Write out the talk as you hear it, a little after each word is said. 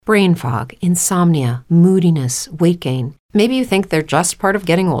brain fog, insomnia, moodiness, weight gain. Maybe you think they're just part of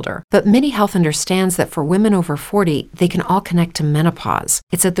getting older, but MIDI Health understands that for women over 40, they can all connect to menopause.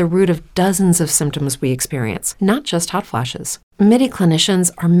 It's at the root of dozens of symptoms we experience, not just hot flashes. MIDI clinicians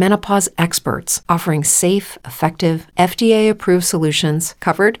are menopause experts, offering safe, effective, FDA-approved solutions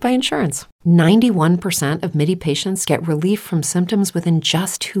covered by insurance. 91% of MIDI patients get relief from symptoms within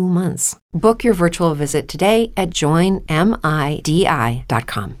just 2 months. Book your virtual visit today at joinmidi.com.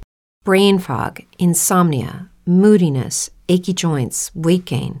 Brain fog, insomnia, moodiness, achy joints, weight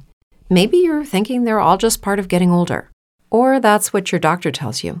gain. Maybe you're thinking they're all just part of getting older, or that's what your doctor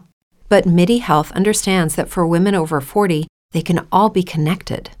tells you. But MIDI Health understands that for women over 40, they can all be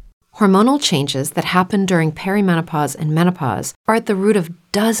connected. Hormonal changes that happen during perimenopause and menopause are at the root of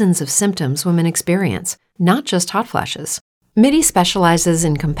dozens of symptoms women experience, not just hot flashes. MIDI specializes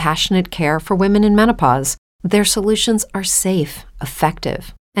in compassionate care for women in menopause. Their solutions are safe,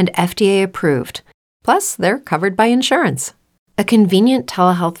 effective, and FDA approved. Plus, they're covered by insurance. A convenient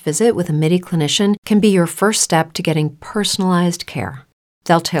telehealth visit with a MIDI clinician can be your first step to getting personalized care.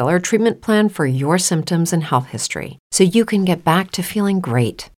 They'll tailor a treatment plan for your symptoms and health history, so you can get back to feeling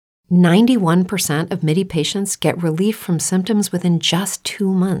great. 91% of MIDI patients get relief from symptoms within just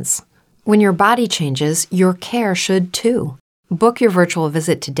 2 months. When your body changes, your care should too. Book your virtual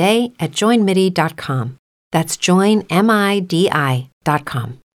visit today at joinmidi.com. That's joinmidi.com.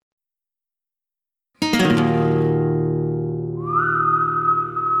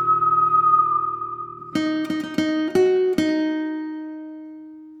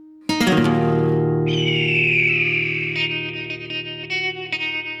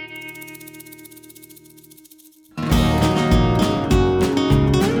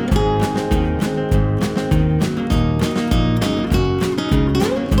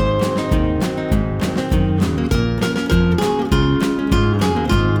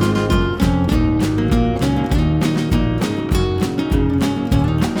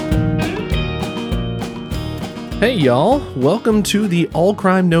 Hey y'all, welcome to the All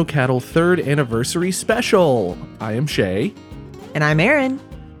Crime No Cattle 3rd Anniversary Special. I am Shay. And I'm Erin.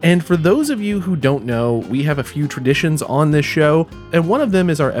 And for those of you who don't know, we have a few traditions on this show, and one of them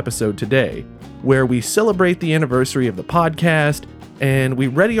is our episode today, where we celebrate the anniversary of the podcast, and we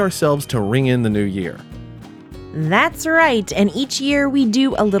ready ourselves to ring in the new year. That's right, and each year we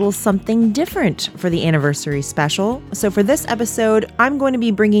do a little something different for the anniversary special. So for this episode, I'm going to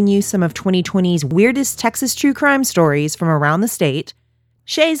be bringing you some of 2020's weirdest Texas true crime stories from around the state.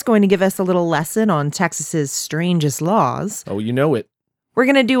 Shay's going to give us a little lesson on Texas's strangest laws. Oh, you know it. We're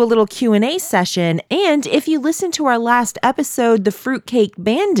going to do a little Q&A session, and if you listen to our last episode, The Fruitcake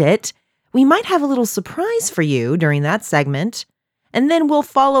Bandit, we might have a little surprise for you during that segment. And then we'll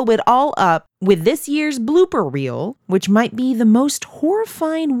follow it all up with this year's blooper reel, which might be the most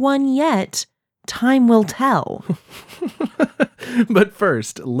horrifying one yet. Time will tell. But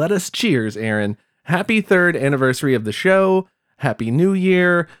first, let us cheers, Erin. Happy 3rd anniversary of the show. Happy New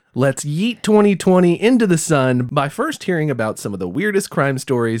Year. Let's yeet 2020 into the sun by first hearing about some of the weirdest crime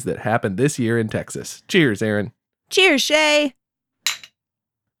stories that happened this year in Texas. Cheers, Erin. Cheers, Shay.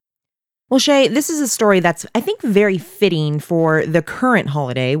 Well, Shay, this is a story that's, I think, very fitting for the current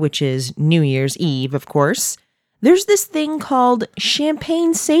holiday, which is New Year's Eve, of course. There's this thing called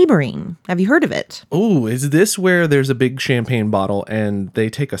champagne sabering. Have you heard of it? Oh, is this where there's a big champagne bottle and they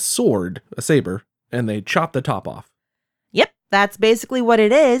take a sword, a saber, and they chop the top off? Yep, that's basically what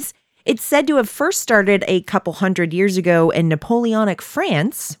it is. It's said to have first started a couple hundred years ago in Napoleonic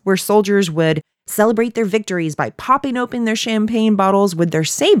France, where soldiers would celebrate their victories by popping open their champagne bottles with their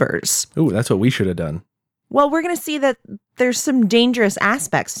sabers. Ooh, that's what we should have done. Well, we're going to see that there's some dangerous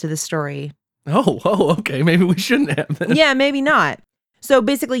aspects to the story. Oh, okay. Maybe we shouldn't have then. Yeah, maybe not. So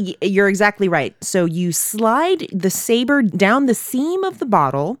basically, you're exactly right. So you slide the saber down the seam of the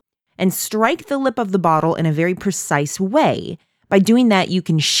bottle and strike the lip of the bottle in a very precise way. By doing that, you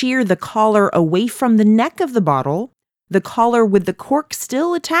can shear the collar away from the neck of the bottle, the collar with the cork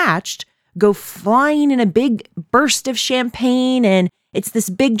still attached, go flying in a big burst of champagne, and it's this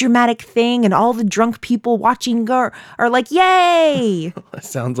big dramatic thing, and all the drunk people watching are like, yay! That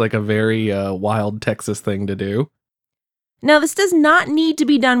sounds like a very wild Texas thing to do. Now, this does not need to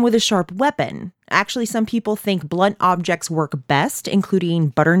be done with a sharp weapon. Actually, some people think blunt objects work best, including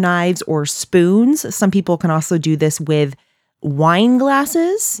butter knives or spoons. Some people can also do this with wine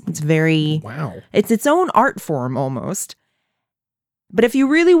glasses. It's its own art form almost. But if you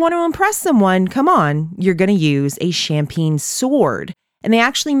really want to impress someone, come on, you're going to use a champagne sword. And they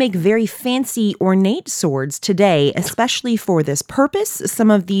actually make very fancy, ornate swords today, especially for this purpose.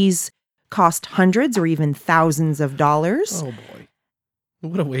 Some of these cost hundreds or even thousands of dollars. Oh, boy.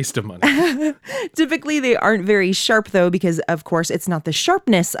 What a waste of money. Typically, they aren't very sharp, though, because, of course, it's not the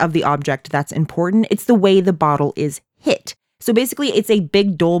sharpness of the object that's important. It's the way the bottle is hit. So basically, it's a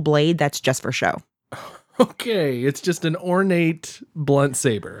big, dull blade that's just for show. Okay, it's just an ornate blunt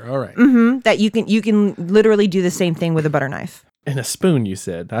saber. All right. That you can literally do the same thing with a butter knife. And a spoon, you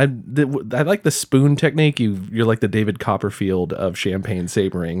said. I like the spoon technique. You're like the David Copperfield of champagne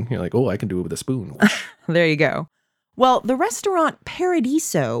sabering. You're like, oh, I can do it with a spoon. There you go. Well, the restaurant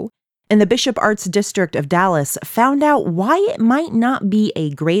Paradiso in the Bishop Arts District of Dallas found out why it might not be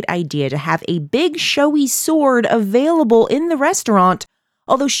a great idea to have a big showy sword available in the restaurant,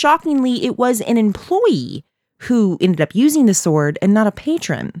 although shockingly, it was an employee who ended up using the sword and not a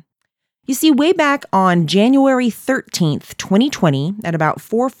patron. You see, way back on January 13th, 2020, at about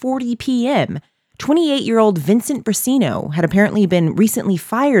 4:40 p.m., 28-year-old Vincent Brasino had apparently been recently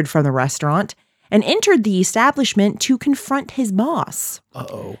fired from the restaurant and entered the establishment to confront his boss.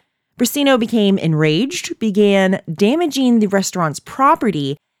 Uh-oh. Brasino became enraged, began damaging the restaurant's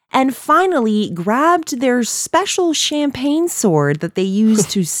property, and finally grabbed their special champagne sword that they use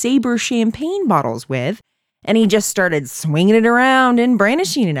to saber champagne bottles with, and he just started swinging it around and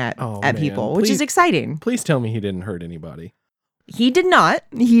brandishing it at people, which is exciting. Please tell me he didn't hurt anybody. He did not.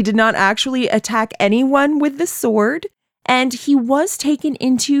 He did not actually attack anyone with the sword, and he was taken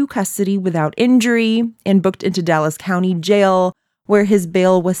into custody without injury and booked into Dallas County Jail, where his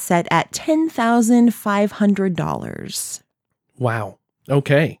bail was set at $10,500. Wow.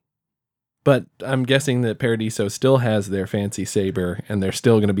 Okay. But I'm guessing that Paradiso still has their fancy saber, and they're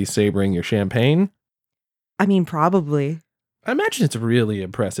still going to be sabering your champagne? I mean, probably. I imagine it's really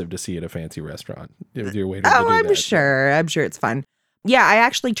impressive to see at a fancy restaurant with your waiter to do I'm that. sure. I'm sure it's fun. Yeah, I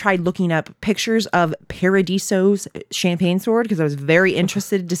actually tried looking up pictures of Paradiso's champagne sword because I was very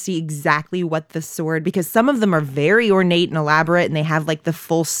interested to see exactly what the sword, because some of them are very ornate and elaborate and they have like the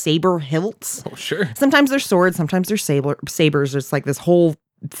full saber hilts. Oh, sure. Sometimes they're swords, sometimes they're sabers. It's like this whole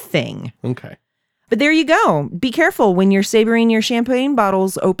thing. Okay. But there you go. Be careful when you're sabering your champagne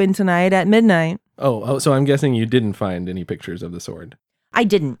bottles open tonight at midnight. Oh, so I'm guessing you didn't find any pictures of the sword. I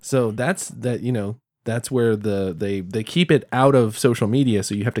didn't. So that's where they keep it out of social media,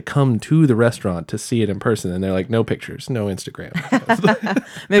 so you have to come to the restaurant to see it in person, and they're like, no pictures, no Instagram.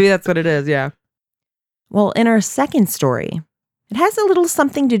 Maybe that's what it is, yeah. Well, in our second story, it has a little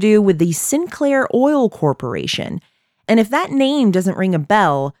something to do with the Sinclair Oil Corporation. And if that name doesn't ring a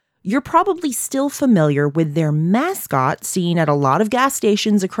bell, you're probably still familiar with their mascot seen at a lot of gas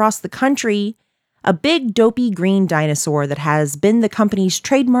stations across the country, a big dopey green dinosaur that has been the company's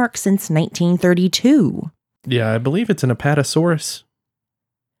trademark since 1932. Yeah, I believe it's an Apatosaurus.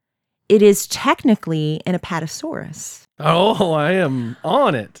 It is technically an Apatosaurus. Oh, I am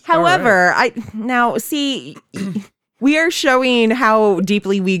on it. However, we are showing how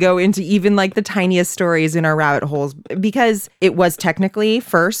deeply we go into even like the tiniest stories in our rabbit holes, because it was technically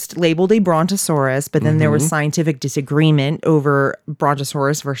first labeled a Brontosaurus, but then there was scientific disagreement over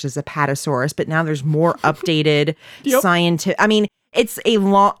Brontosaurus versus Apatosaurus. But now there's more updated scientific. I mean, it's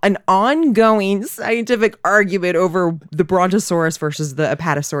an ongoing scientific argument over the Brontosaurus versus the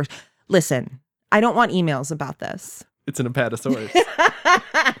Apatosaurus. Listen, I don't want emails about this. It's an Apatosaurus.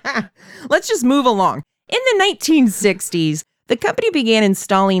 Let's just move along. In the 1960s, the company began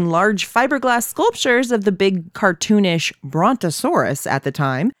installing large fiberglass sculptures of the big cartoonish Brontosaurus at the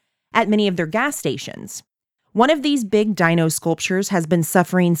time at many of their gas stations. One of these big dino sculptures has been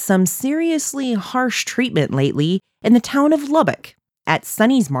suffering some seriously harsh treatment lately in the town of Lubbock at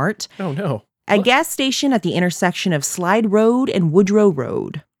Sonny's Mart. Oh, no. A gas station at the intersection of Slide Road and Woodrow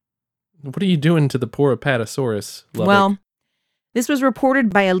Road. What are you doing to the poor Apatosaurus, Lubbock? Well, this was reported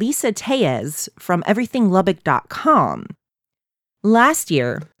by Elisa Tellez from everythinglubbock.com. Last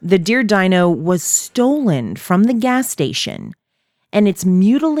year, the deer dino was stolen from the gas station, and its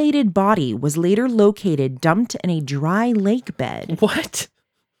mutilated body was later located dumped in a dry lake bed. What?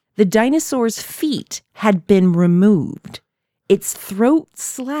 The dinosaur's feet had been removed, its throat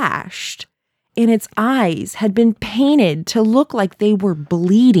slashed, and its eyes had been painted to look like they were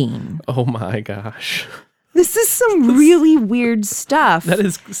bleeding. Oh my gosh. This is some really weird stuff. That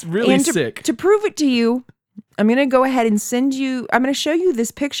is really sick. To prove it to you, I'm going to go ahead and I'm going to show you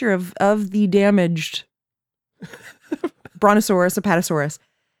this picture of the damaged Brontosaurus, Apatosaurus.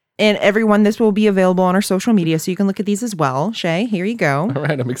 And everyone, this will be available on our social media, so you can look at these as well. Shay, here you go. All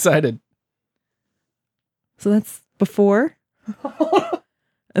right, I'm excited. So that's before.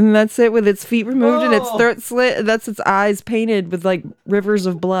 And that's it with its feet removed and its throat slit. That's its eyes painted with like rivers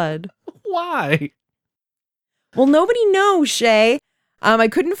of blood. Why? Well, nobody knows, Shay. I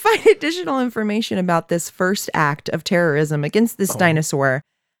couldn't find additional information about this first act of terrorism against this dinosaur.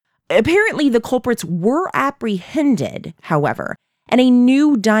 Apparently, the culprits were apprehended, however, and a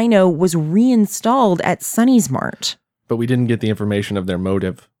new dino was reinstalled at Sonny's Mart. But we didn't get the information of their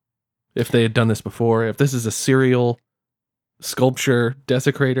motive. If they had done this before, if this is a serial sculpture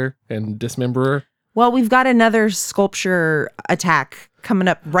desecrator and dismemberer. Well, we've got another sculpture attack coming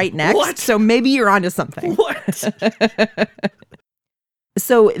up right next. What? So maybe you're onto something. What?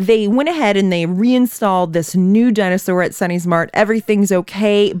 So they went ahead and they reinstalled this new dinosaur at Sonny's Mart. Everything's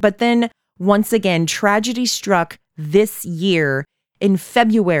okay. But then once again, tragedy struck this year in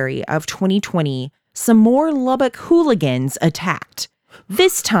February of 2020. Some more Lubbock hooligans attacked.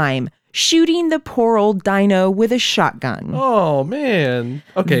 This time, shooting the poor old dino with a shotgun. Oh, man.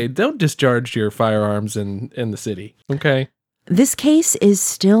 Okay, don't discharge your firearms in the city, okay? This case is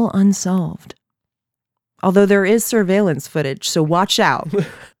still unsolved. Although there is surveillance footage, so watch out.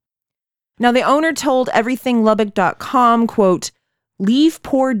 Now, the owner told everythinglubbock.com, quote, "Leave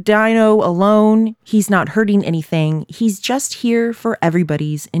poor Dino alone. He's not hurting anything. He's just here for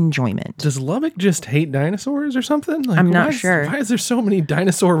everybody's enjoyment." Does Lubbock just hate dinosaurs or something? Like, I'm not sure. Why is there so many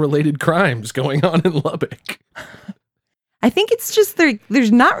dinosaur-related crimes going on in Lubbock? I think it's just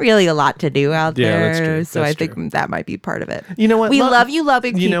there's not really a lot to do out Yeah, there. that's true. So That's I think true. that might be part of it. You know what? We love you,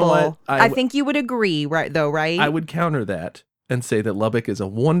 Lubbock people. You know what? I think you would agree, right? I would counter that and say that Lubbock is a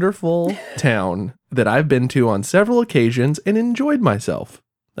wonderful town that I've been to on several occasions and enjoyed myself.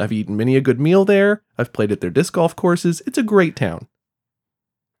 I've eaten many a good meal there. I've played at their disc golf courses. It's a great town.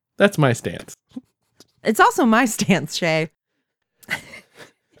 That's my stance. It's also my stance, Shay.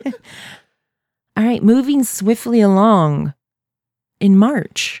 All right, moving swiftly along. In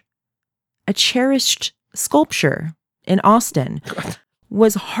March, a cherished sculpture in Austin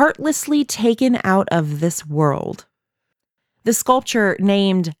was heartlessly taken out of this world. The sculpture,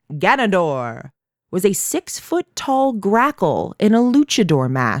 named Ganador, was a 6-foot-tall grackle in a luchador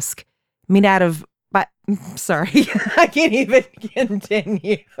mask made out of... sorry, I can't even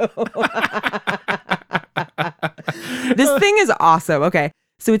continue. This thing is awesome. Okay,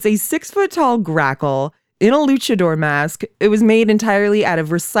 so it's a 6-foot-tall grackle in a luchador mask. It was made entirely out of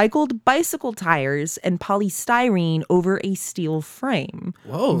recycled bicycle tires and polystyrene over a steel frame.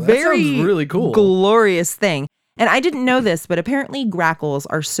 Whoa, that sounds really cool. Glorious thing. And I didn't know this, but apparently grackles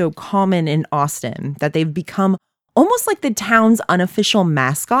are so common in Austin that they've become almost like the town's unofficial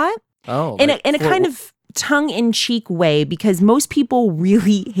mascot. Oh, In a kind of tongue-in-cheek way, because most people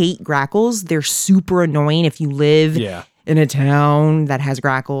really hate grackles. They're super annoying. If you live in a town that has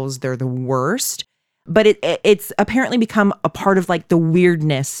grackles, they're the worst. But it's apparently become a part of like the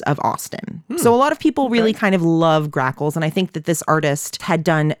weirdness of Austin. So a lot of people really kind of love grackles. And I think that this artist had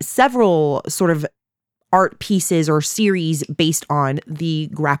done several sort of art pieces or series based on the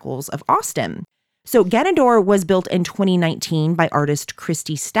grackles of Austin. So Ganador was built in 2019 by artist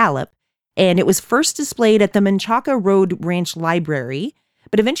Christy Stallop, and it was first displayed at the Menchaca Road Ranch Library,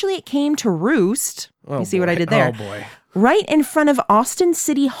 but eventually it came to roost. You see what I did there? Oh, boy. Right in front of Austin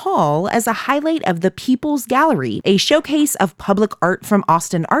City Hall as a highlight of the People's Gallery, a showcase of public art from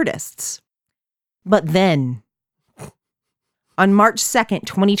Austin artists. But then, on March 2nd,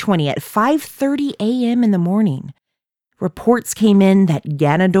 2020, at 5:30 a.m. in the morning, reports came in that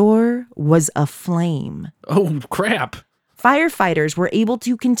Ganador was aflame. Oh, crap. Firefighters were able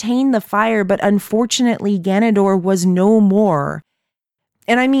to contain the fire, but unfortunately, Ganador was no more.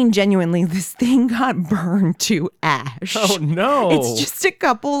 And I mean, genuinely, this thing got burned to ash. Oh, no. It's just a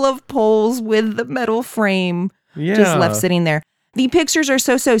couple of poles with the metal frame just left sitting there. The pictures are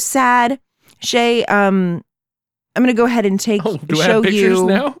so sad. Shay, I'm going to go ahead and do I have pictures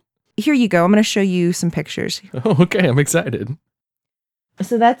now? Here you go. I'm going to show you some pictures. Oh, okay. I'm excited.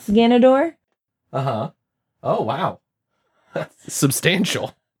 So that's Ganador. Uh-huh. Oh, wow. That's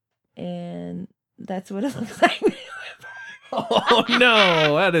substantial. And that's what it looks like. Oh,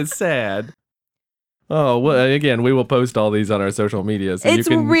 no. That is sad. Oh, well, again, we will post all these on our social media. So It's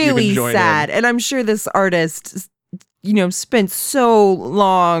really sad. And I'm sure this artist, spent so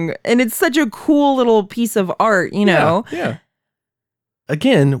long. And it's such a cool little piece of art, you know? Yeah.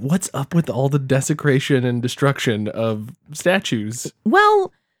 Again, what's up with all the desecration and destruction of statues?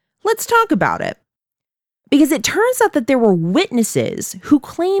 Well, let's talk about it. Because it turns out that there were witnesses who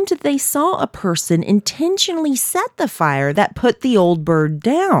claimed that they saw a person intentionally set the fire that put the old bird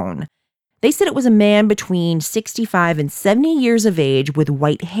down. They said it was a man between 65 and 70 years of age with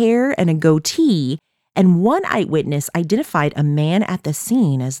white hair and a goatee, and one eyewitness identified a man at the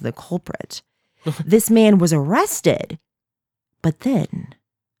scene as the culprit. This man was arrested, but then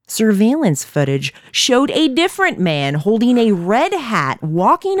Surveillance footage showed a different man holding a red hat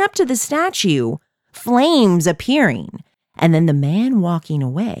walking up to the statue, flames appearing, and then the man walking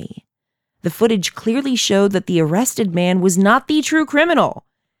away. The footage clearly showed that the arrested man was not the true criminal,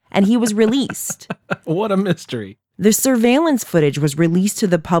 and he was released. What a mystery. The surveillance footage was released to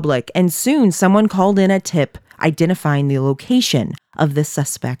the public, and soon someone called in a tip identifying the location of the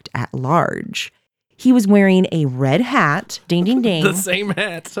suspect at large. He was wearing a red hat, ding, ding, ding. The same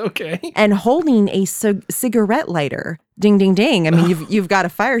hats, okay. And holding a cigarette lighter, ding, ding, ding. I mean, you've got a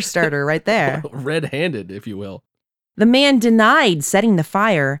fire starter right there. Red-handed, if you will. The man denied setting the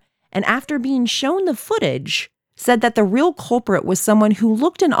fire, and after being shown the footage, said that the real culprit was someone who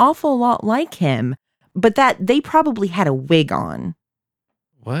looked an awful lot like him, but that they probably had a wig on.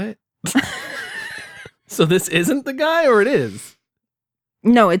 What? So this isn't the guy, or it is?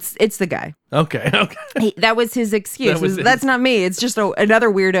 No, it's the guy. Okay. That was his excuse. That was his. That's not me. It's just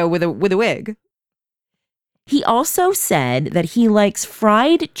another weirdo with a wig. He also said that he likes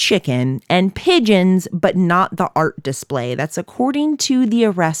fried chicken and pigeons, but not the art display. That's according to the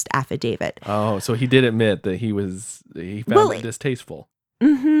arrest affidavit. Oh, so he did admit that he found it distasteful.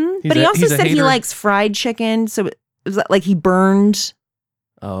 Mm-hmm. But he also said he likes fried chicken. So it was like he burned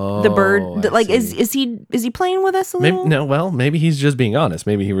the bird. Like, is he playing with us a little? Maybe he's just being honest.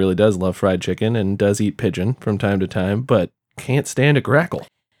 Maybe he really does love fried chicken and does eat pigeon from time to time, but can't stand a grackle.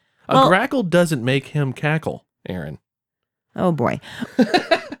 A grackle doesn't make him cackle, Aaron. Oh, boy.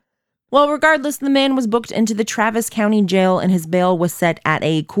 Well, regardless, the man was booked into the Travis County Jail, and his bail was set at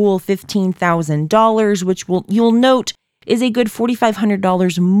a cool $15,000, which you'll note is a good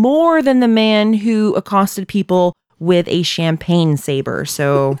 $4,500 more than the man who accosted people with a champagne saber.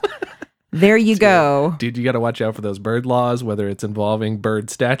 So there you go. Dude, you got to watch out for those bird laws, whether it's involving bird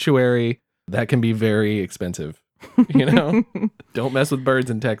statuary. That can be very expensive. You know, don't mess with birds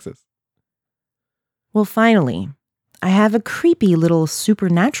in Texas. Well, finally, I have a creepy little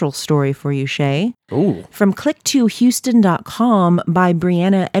supernatural story for you, Shay. Ooh. From click2houston.com by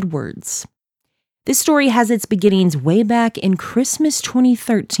Brianna Edwards. This story has its beginnings way back in Christmas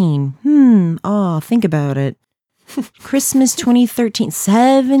 2013. Think about it. Christmas 2013,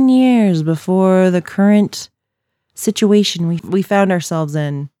 7 years before the current situation we found ourselves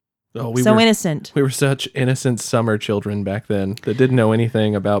in. Oh, innocent. We were such innocent summer children back then that didn't know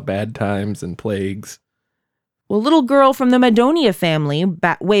anything about bad times and plagues. Well, a little girl from the Madonia family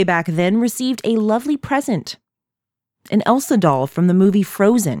way back then received a lovely present. An Elsa doll from the movie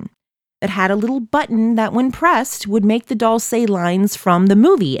Frozen that had a little button that when pressed would make the doll say lines from the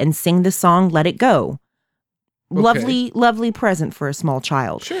movie and sing the song Let It Go. Okay. Lovely, lovely present for a small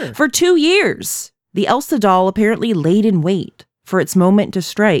child. Sure. For 2 years, the Elsa doll apparently laid in wait for its moment to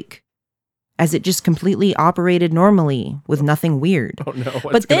strike, as it just completely operated normally with nothing weird. Oh no,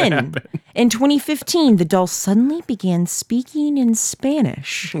 but then, in 2015, the doll suddenly began speaking in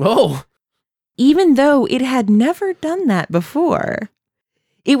Spanish. Oh! Even though it had never done that before.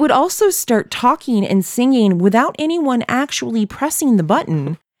 It would also start talking and singing without anyone actually pressing the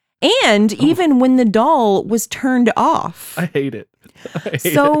button, and even when the doll was turned off. I hate it.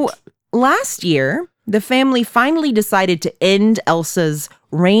 Last year, the family finally decided to end Elsa's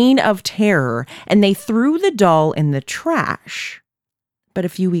reign of terror, and they threw the doll in the trash. But a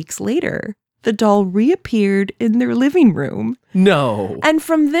few weeks later, the doll reappeared in their living room. No. And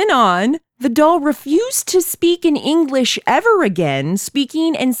from then on, the doll refused to speak in English ever again,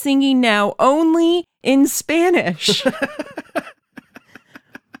 speaking and singing now only in Spanish.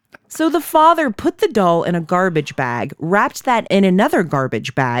 So the father put the doll in a garbage bag, wrapped that in another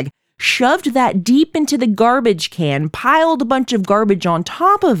garbage bag, shoved that deep into the garbage can, piled a bunch of garbage on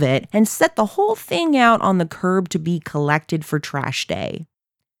top of it, and set the whole thing out on the curb to be collected for trash day.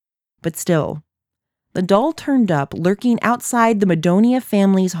 But still, the doll turned up lurking outside the Madonia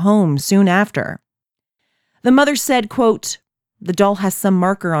family's home soon after. The mother said, quote, "The doll has some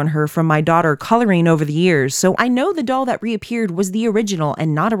marker on her from my daughter coloring over the years, so I know the doll that reappeared was the original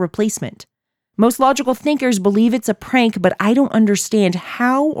and not a replacement. Most logical thinkers believe it's a prank, but I don't understand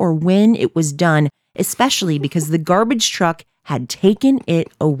how or when it was done, especially because the garbage truck had taken it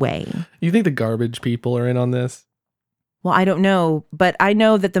away." You think the garbage people are in on this? Well, I don't know, but I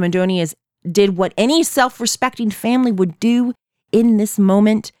know that the Madonias did what any self-respecting family would do in this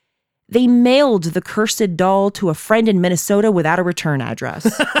moment. They mailed the cursed doll to a friend in Minnesota without a return address.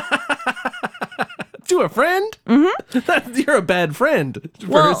 To a friend? Mm-hmm. You're a bad friend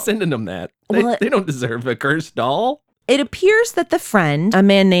for sending them that. They don't deserve a cursed doll. It appears that the friend, a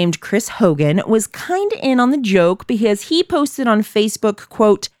man named Chris Hogan, was kind of in on the joke because he posted on Facebook,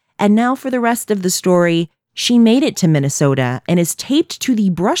 quote, "And now for the rest of the story, She made it to Minnesota and is taped to the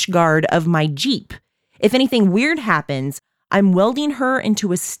brush guard of my Jeep. If anything weird happens, I'm welding her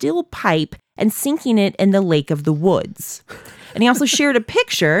into a steel pipe and sinking it in the lake of the woods. And he also shared a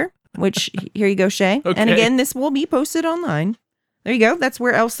picture, which, here you go, Shay. Okay. And again, this will be posted online. There you go. That's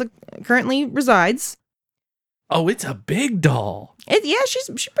where Elsa currently resides. Oh, it's a big doll. She's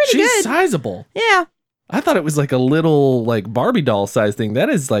pretty She's good. sizable. Yeah. I thought it was like a little like Barbie doll size thing. That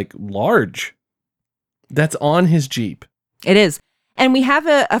is like large. That's on his Jeep. It is. And we have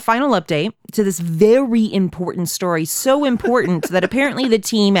a final update to this very important story. So important that apparently the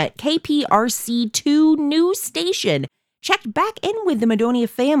team at KPRC2 news station checked back in with the Madonia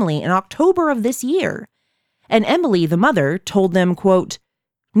family in October of this year. And Emily, the mother, told them, quote,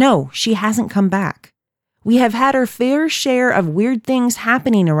 "No, she hasn't come back. We have had our fair share of weird things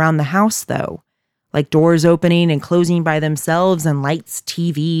happening around the house, though. Like doors opening and closing by themselves and lights,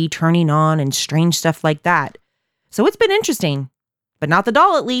 TV turning on and strange stuff like that. So it's been interesting, but not the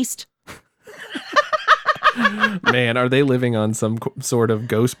doll at least." Man, are they living on some sort of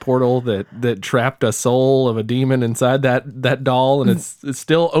ghost portal that trapped a soul of a demon inside that doll, and it's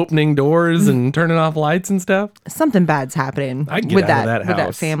still opening doors and turning off lights and stuff? Something bad's happening I'd get with out of that with that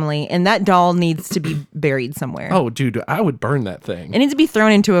house. family, and that doll needs to be buried somewhere. Oh, dude, I would burn that thing. It needs to be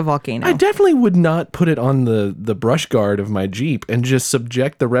thrown into a volcano. I definitely would not put it on the brush guard of my Jeep and just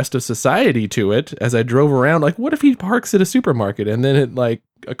subject the rest of society to it as I drove around. Like, what if he parks at a supermarket and then it like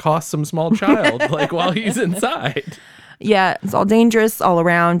accosts some small child like while he's inside? Yeah, it's all dangerous all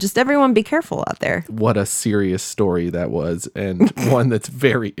around. Just everyone be careful out there. What a serious story that was, and one that's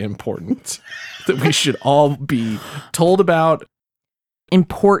very important that we should all be told about.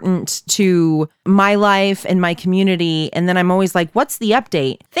 Important to my life and my community. And then I'm always like, what's the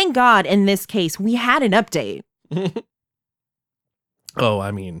update? Thank God in this case, we had an update. Oh, I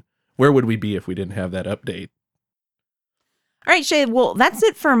mean, where would we be if we didn't have that update? All right, Shay. Well, that's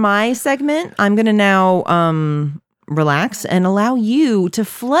it for my segment. I'm going to now relax and allow you to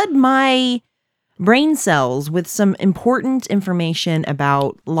flood my brain cells with some important information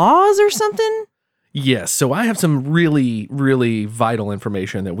about laws or something. Yes, so I have some really, really vital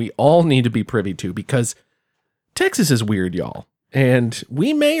information that we all need to be privy to because Texas is weird, y'all. And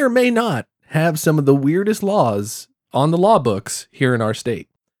we may or may not have some of the weirdest laws on the law books here in our state.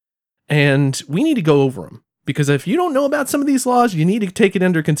 And we need to go over them. Because if you don't know about some of these laws, you need to take it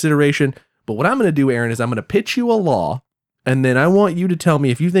under consideration. But what I'm going to do, Aaron, is I'm going to pitch you a law, and then I want you to tell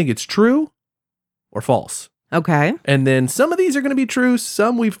me if you think it's true or false. Okay. And then some of these are going to be true,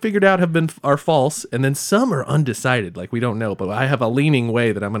 some we've figured out are false, and then some are undecided, like we don't know. But I have a leaning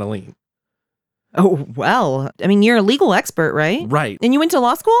way that I'm going to lean. Oh, well, I mean, you're a legal expert, right? Right. And you went to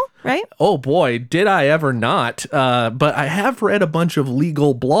law school, right? Oh boy, did I ever not. But I have read a bunch of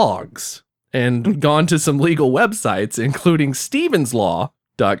legal blogs and gone to some legal websites, including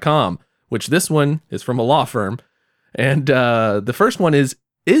stevenslaw.com, which this one is from a law firm. And the first one is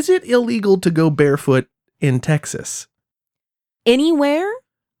it illegal to go barefoot in Texas? Anywhere?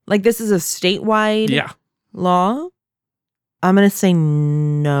 Like this is a statewide law? I'm going to say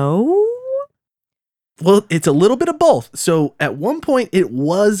no. Well, it's a little bit of both. So at one point, it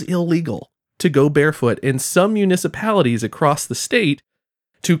was illegal to go barefoot in some municipalities across the state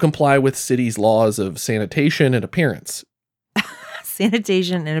to comply with cities' laws of sanitation and appearance.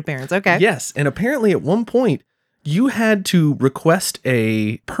 Sanitation and appearance. Okay. Yes. And apparently at one point, you had to request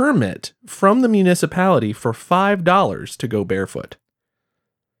a permit from the municipality for $5 to go barefoot.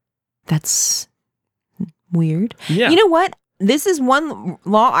 That's weird. Yeah. You know what? This is one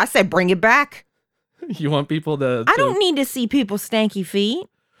law. I said bring it back. You want people to... I don't need to see people's stanky feet.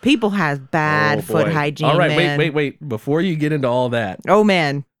 People have bad foot hygiene. All right, man. wait. Before you get into all that, Oh,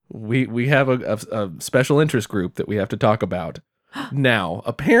 man. we have a special interest group that we have to talk about. Now,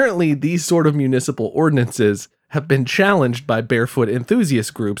 apparently these sort of municipal ordinances have been challenged by barefoot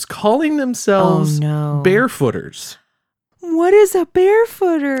enthusiast groups calling themselves barefooters. What is a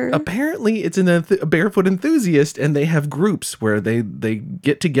barefooter? Apparently it's a barefoot enthusiast, and they have groups where they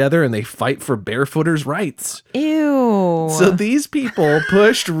get together and they fight for barefooters' rights. Ew. So these people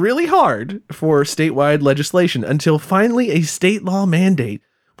pushed really hard for statewide legislation until finally a state law mandate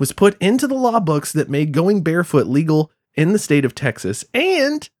was put into the law books that made going barefoot legal in the state of Texas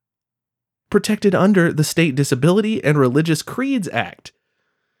and protected under the State Disability and Religious Creeds Act.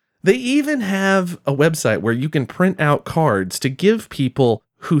 They even have a website where you can print out cards to give people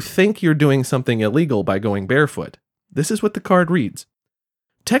who think you're doing something illegal by going barefoot. This is what the card reads.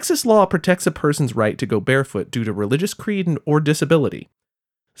 Texas law protects a person's right to go barefoot due to religious creed or disability.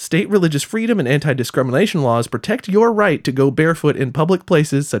 State religious freedom and anti-discrimination laws protect your right to go barefoot in public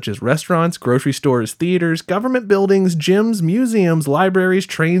places such as restaurants, grocery stores, theaters, government buildings, gyms, museums, libraries,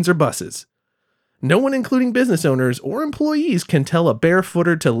 trains, or buses. No one, including business owners or employees, can tell a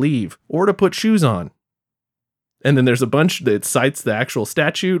barefooter to leave or to put shoes on. And then there's a bunch that cites the actual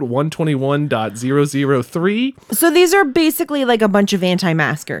statute, 121.003. So these are basically like a bunch of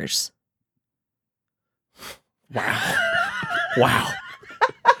anti-maskers. Wow. Wow.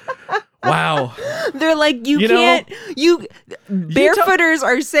 Wow. They're like, barefooters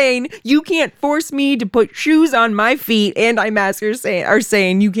are saying, you can't force me to put shoes on my feet. Anti-maskers are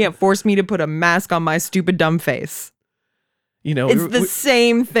saying, you can't force me to put a mask on my stupid dumb face. It's the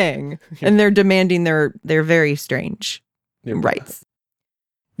same thing. And they're demanding their very strange rights.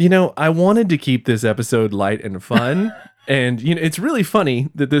 I wanted to keep this episode light and fun. And, it's really funny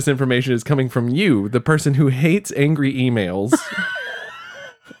that this information is coming from you, the person who hates angry emails.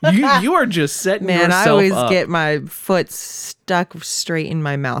 You are just setting yourself up. I always get my foot stuck straight in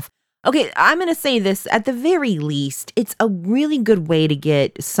my mouth. Okay, I'm going to say this. At the very least, it's a really good way to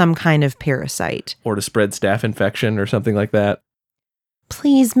get some kind of parasite. Or to spread staph infection or something like that.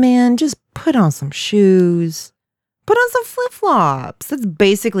 Please, man, just put on some shoes. Put on some flip-flops. That's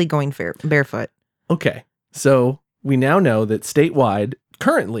basically going barefoot. Okay, so we now know that statewide,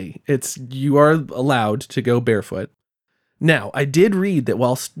 currently, you are allowed to go barefoot. Now, I did read that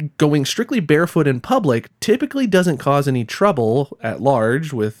while going strictly barefoot in public typically doesn't cause any trouble at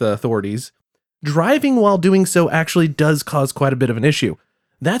large with authorities, driving while doing so actually does cause quite a bit of an issue.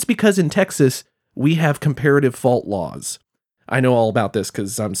 That's because in Texas, we have comparative fault laws. I know all about this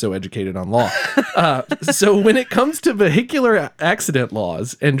because I'm so educated on law. So when it comes to vehicular accident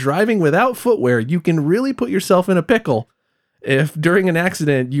laws and driving without footwear, you can really put yourself in a pickle if during an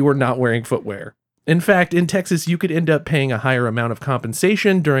accident you are not wearing footwear. In fact, in Texas, you could end up paying a higher amount of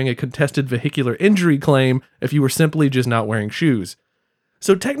compensation during a contested vehicular injury claim if you were simply just not wearing shoes.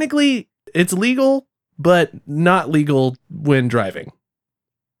 So technically, it's legal, but not legal when driving.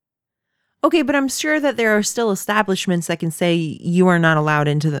 Okay, but I'm sure that there are still establishments that can say you are not allowed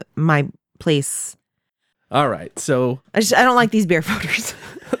into my place. All right, so I don't like these barefooters.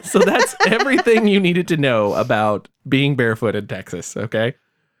 So that's everything you needed to know about being barefoot in Texas, okay?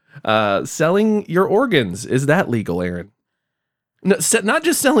 Selling your organs, is that legal, Aaron? No, not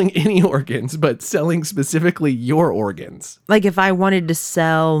just selling any organs, but selling specifically your organs. Like if I wanted to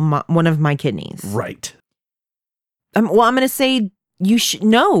sell one of my kidneys. Right. I'm going to say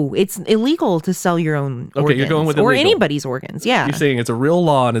no, it's illegal to sell your own organs. Okay, you're going with illegal. Or anybody's organs, yeah. You're saying it's a real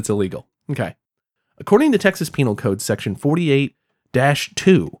law and it's illegal. Okay. According to Texas Penal Code Section 48-2,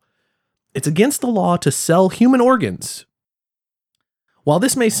 it's against the law to sell human organs. While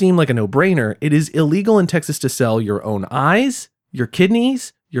this may seem like a no-brainer, it is illegal in Texas to sell your own eyes, your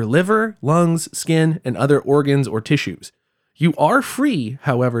kidneys, your liver, lungs, skin, and other organs or tissues. You are free,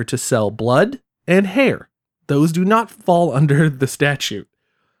 however, to sell blood and hair. Those do not fall under the statute.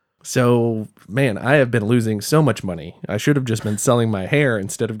 So, man, I have been losing so much money. I should have just been selling my hair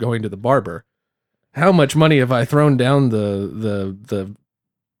instead of going to the barber. How much money have I thrown down the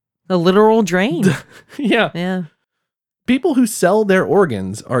literal drain? Yeah. People who sell their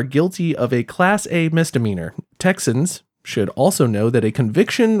organs are guilty of a Class A misdemeanor. Texans should also know that a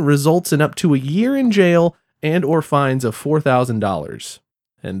conviction results in up to a year in jail and or fines of $4,000.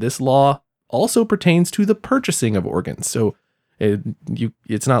 And this law also pertains to the purchasing of organs. So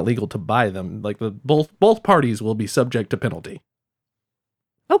it's not legal to buy them. Like both parties will be subject to penalty.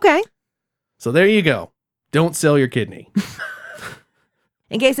 Okay. So there you go. Don't sell your kidney.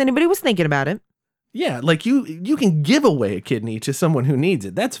 In case anybody was thinking about it. Yeah, like you can give away a kidney to someone who needs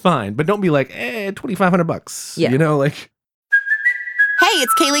it. That's fine, but don't be like, $2,500. Yeah. Hey,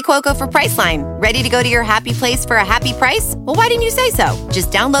 it's Kaylee Cuoco for Priceline. Ready to go to your happy place for a happy price? Well, why didn't you say so?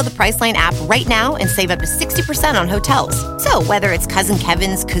 Just download the Priceline app right now and save up to 60% on hotels. So whether it's Cousin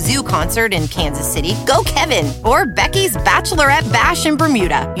Kevin's Kazoo Concert in Kansas City, go Kevin, or Becky's Bachelorette Bash in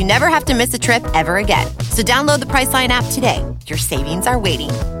Bermuda, you never have to miss a trip ever again. So download the Priceline app today. Your savings are waiting.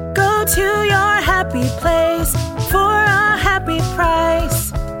 Go to your happy place for a happy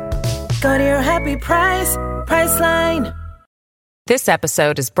price. Go to your happy price, Priceline. This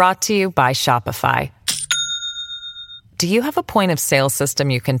episode is brought to you by Shopify. Do you have a point of sale system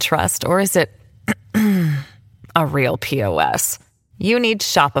you can trust, or is it a real POS? You need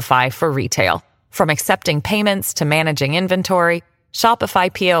Shopify for retail. From accepting payments to managing inventory,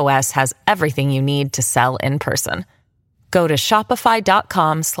 Shopify POS has everything you need to sell in person. Go to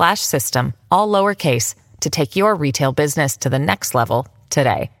shopify.com/system, all lowercase, to take your retail business to the next level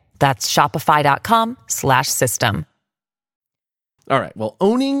today. That's shopify.com/system. All right. Well,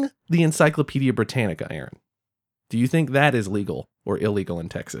 owning the Encyclopedia Britannica, Aaron, do you think that is legal or illegal in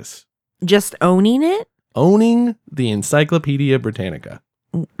Texas? Just owning it? Owning the Encyclopedia Britannica.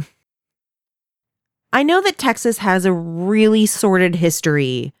 I know that Texas has a really sordid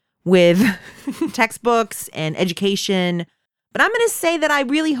history with textbooks and education, but I'm going to say that I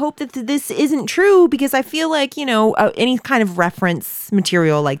really hope that this isn't true because I feel like, any kind of reference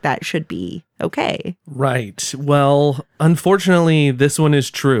material like that should be okay. Right. Well, unfortunately, this one is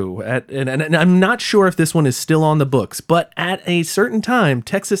true. And I'm not sure if this one is still on the books, but at a certain time,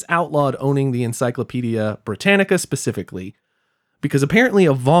 Texas outlawed owning the Encyclopedia Britannica specifically because apparently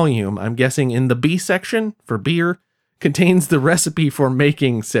a volume, I'm guessing in the B section for beer, contains the recipe for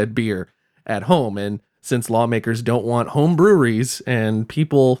making said beer at home. And since lawmakers don't want home breweries and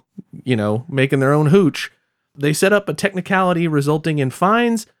people, making their own hooch, they set up a technicality resulting in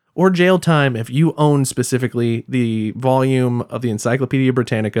fines or jail time if you own specifically the volume of the Encyclopedia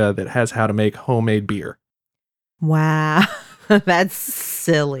Britannica that has how to make homemade beer. Wow. That's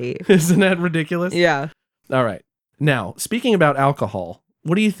silly. Isn't that ridiculous? Yeah. All right. Now, speaking about alcohol,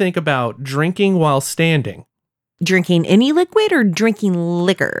 what do you think about drinking while standing? Drinking any liquid or drinking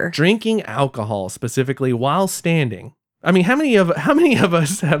liquor? Drinking alcohol specifically while standing. I mean, how many of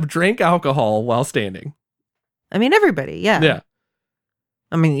us have drank alcohol while standing? I mean, everybody, yeah. Yeah.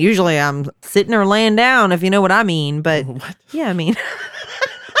 I mean, usually I'm sitting or laying down, if you know what I mean, but What? yeah, I mean,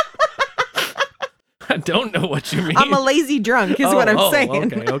 I don't know what you mean. I'm a lazy drunk is what I'm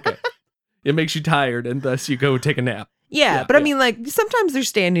saying. Okay. It makes you tired and thus you go take a nap. Yeah, but I mean, like, sometimes there's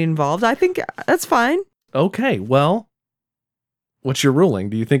standing involved. I think that's fine. Okay, well, what's your ruling?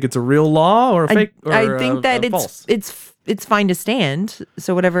 Do you think it's a real law or a fake? I think that false? it's fine to stand.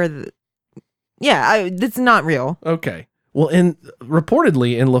 So whatever. It's not real. Okay. Well,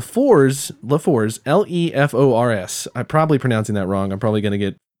 reportedly in LaFours, Lefors, I'm probably pronouncing that wrong. I'm probably going to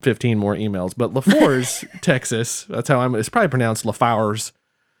get 15 more emails, but LaFours, Texas, that's how it's probably pronounced LaFours.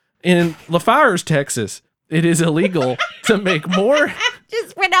 In LaFours, Texas, it is illegal to make more.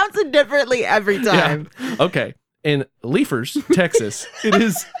 Just pronounce it differently every time. Yeah. Okay. In Lefors, Texas, it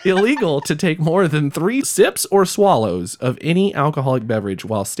is illegal to take more than 3 sips or swallows of any alcoholic beverage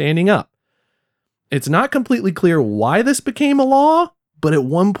while standing up. It's not completely clear why this became a law, but at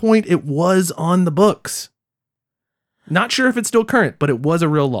one point it was on the books. Not sure if it's still current, but it was a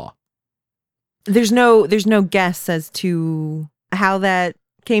real law. There's no guess as to how that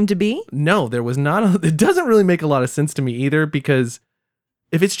came to be? No, there was not. It doesn't really make a lot of sense to me either, because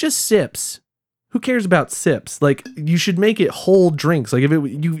if it's just sips, who cares about sips? Like, you should make it whole drinks. Like,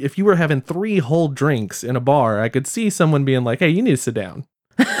 if you were having 3 whole drinks in a bar, I could see someone being like, hey, you need to sit down.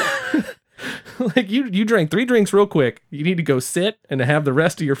 Like, you drank 3 drinks real quick. You need to go sit and have the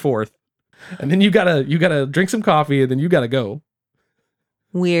rest of your 4th. And then you gotta drink some coffee, and then you gotta go.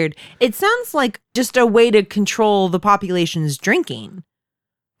 Weird. It sounds like just a way to control the population's drinking.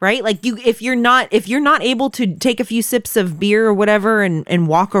 Right? Like, if you're not able to take a few sips of beer or whatever and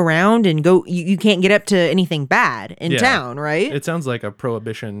walk around and go, you can't get up to anything bad in town, right? It sounds like a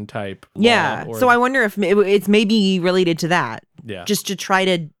prohibition type law. Yeah. So I wonder if it's maybe related to that. Yeah. Just to try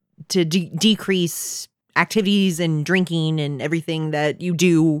to decrease activities and drinking and everything that you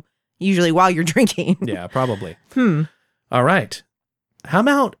do usually while you're drinking. Yeah, probably. All right. How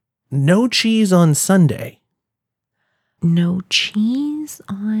about no cheese on Sunday? No cheese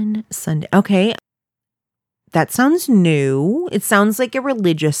on Sunday. Okay. That sounds new. It sounds like a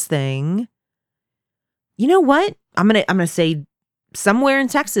religious thing. You know what? I'm going to say somewhere in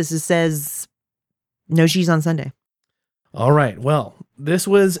Texas it says no cheese on Sunday. All right. Well, this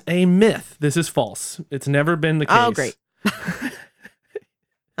was a myth. This is false. It's never been the case. Oh, great.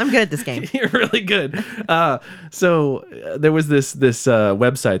 I'm good at this game. You're really good. So there was this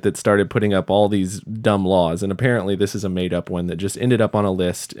website that started putting up all these dumb laws, and apparently this is a made up one that just ended up on a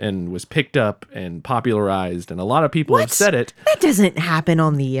list and was picked up and popularized, and a lot of people have said it. That doesn't happen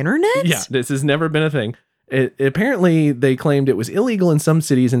on the internet. Yeah, this has never been a thing. Apparently, they claimed it was illegal in some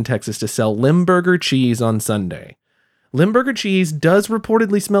cities in Texas to sell Limburger cheese on Sunday. Limburger cheese does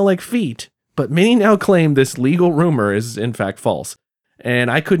reportedly smell like feet, but many now claim this legal rumor is in fact false.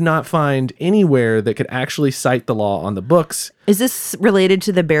 And I could not find anywhere that could actually cite the law on the books. Is this related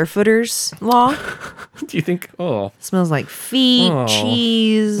to the barefooters law? Do you think, Smells like feet,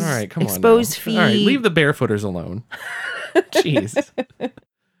 cheese, all right, come exposed on feet. All right, leave the barefooters alone. Jeez.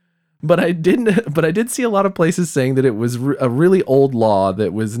 But I did see a lot of places saying that it was a really old law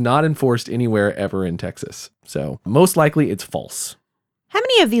that was not enforced anywhere ever in Texas. So most likely it's false. How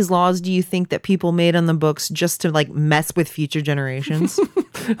many of these laws do you think that people made on the books just to like mess with future generations?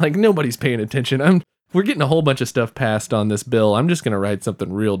 Like, nobody's paying attention. we're getting a whole bunch of stuff passed on this bill. I'm just going to write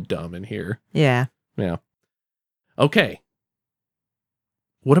something real dumb in here. Yeah. Yeah. Okay.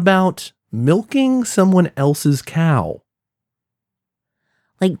 What about milking someone else's cow?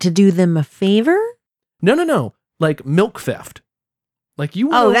 Like to do them a favor? No. Like milk theft. Like you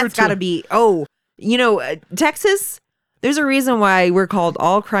went over that's to- got to be. Texas, there's a reason why we're called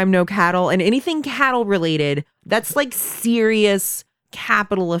all crime, no cattle, and anything cattle related, that's like serious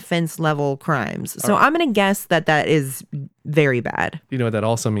capital offense level crimes. So I'm going to guess that is very bad. You know what that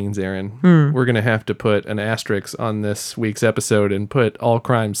also means, Aaron? Hmm. We're going to have to put an asterisk on this week's episode and put all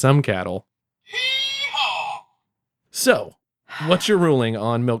crime, some cattle. So, what's your ruling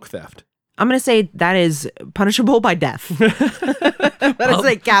on milk theft? I'm going to say that is punishable by death. That is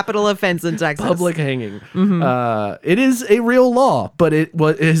a capital offense in Texas. Public hanging. It is a real law, but it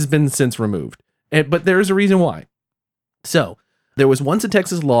has been since removed. But there is a reason why. So, there was once a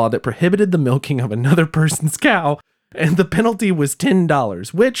Texas law that prohibited the milking of another person's cow, and the penalty was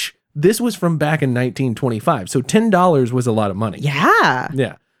 $10, which this was from back in 1925. So $10 was a lot of money. Yeah.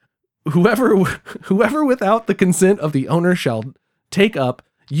 Yeah. Whoever without the consent of the owner shall take up,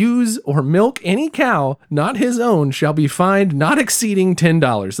 use, or milk any cow not his own shall be fined not exceeding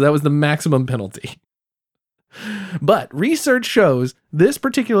 $10. So that was the maximum penalty. But research shows this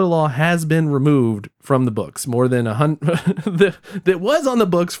particular law has been removed from the books. More than 100 that was on the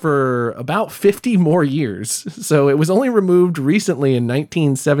books for about 50 more years. So it was only removed recently in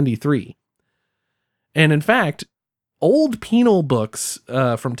 1973. And in fact, old penal books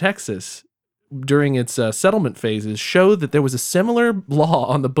from Texas during its settlement phases show that there was a similar law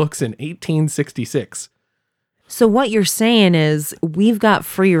on the books in 1866. So what you're saying is we've got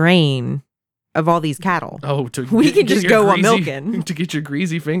free reign of all these cattle. Oh, We can just your go on greasy- milking. to get your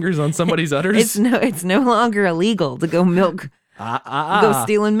greasy fingers on somebody's udders. It's no longer illegal to go milk, go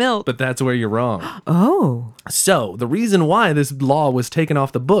stealing milk. But that's where you're wrong. Oh. So the reason why this law was taken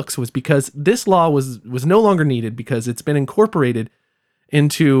off the books was because this law was no longer needed because it's been incorporated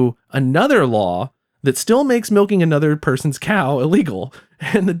into another law that still makes milking another person's cow illegal.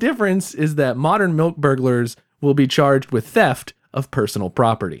 And the difference is that modern milk burglars will be charged with theft of personal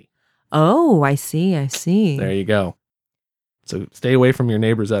property. Oh, I see. There you go. So stay away from your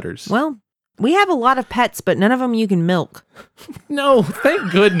neighbor's udders. Well, we have a lot of pets, but none of them you can milk. No,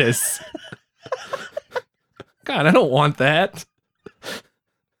 thank goodness. God, I don't want that.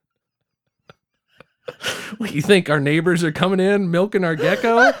 What, you think our neighbors are coming in milking our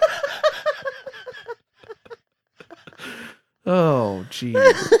gecko? Oh,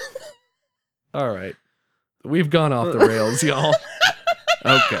 jeez. All right. We've gone off the rails, y'all.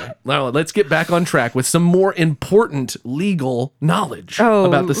 Okay. Now let's get back on track with some more important legal knowledge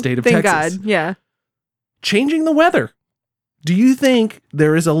about the state of thank Texas. God. Yeah. Changing the weather. Do you think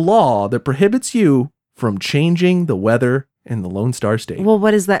there is a law that prohibits you from changing the weather in the Lone Star State? Well,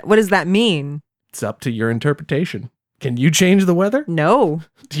 what does that mean? It's up to your interpretation. Can you change the weather? No.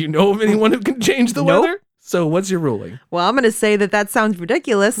 Do you know of anyone who can change the Nope. weather? So what's your ruling? Well, I'm going to say that sounds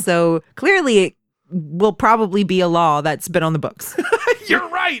ridiculous. So clearly it will probably be a law that's been on the books. You're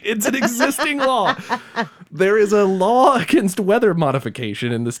right. It's an existing law. There is a law against weather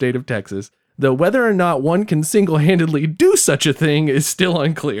modification in the state of Texas, though whether or not one can single-handedly do such a thing is still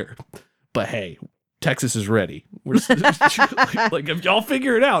unclear. But hey, Texas is ready. We're like, if y'all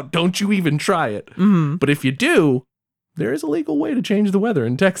figure it out, don't you even try it. Mm-hmm. But if you do, there is a legal way to change the weather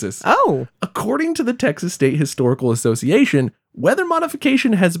in Texas. Oh. According to the Texas State Historical Association, weather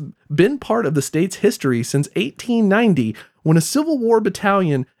modification has been part of the state's history since 1890, when a Civil War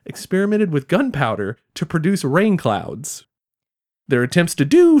battalion experimented with gunpowder to produce rain clouds. Their attempts to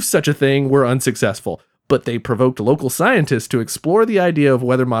do such a thing were unsuccessful, but they provoked local scientists to explore the idea of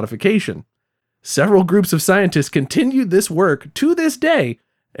weather modification. Several groups of scientists continued this work to this day,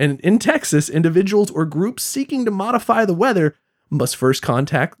 and in Texas, individuals or groups seeking to modify the weather must first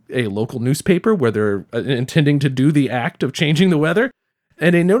contact a local newspaper where they're intending to do the act of changing the weather,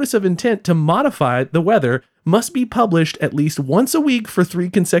 and a notice of intent to modify the weather must be published at least once a week for 3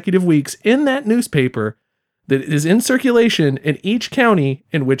 consecutive weeks in that newspaper that is in circulation in each county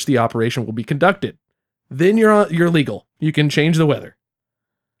in which the operation will be conducted. Then you're legal. You can change the weather.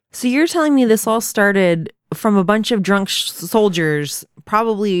 So you're telling me this all started from a bunch of drunk soldiers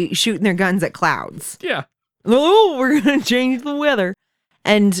probably shooting their guns at clouds. Yeah. Oh, we're going to change the weather.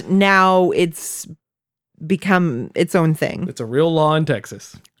 And now it's become its own thing. It's a real law in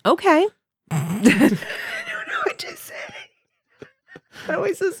Texas. Okay. I don't know what to say. What am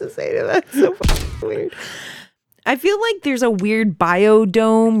I supposed to say to that? So fucking weird. I feel like there's a weird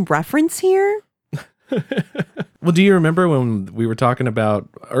biodome reference here. Well, do you remember when we were talking about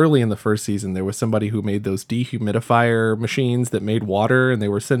early in the first season, there was somebody who made those dehumidifier machines that made water, and they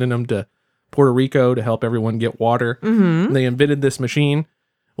were sending them to Puerto Rico to help everyone get water. Mm-hmm. And they invented this machine.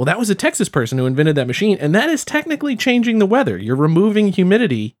 Well, that was a Texas person who invented that machine, and that is technically changing the weather. You're removing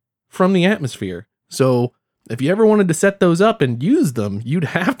humidity from the atmosphere. So if you ever wanted to set those up and use them, you'd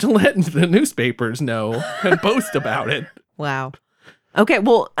have to let the newspapers know and post about it. Wow. Okay,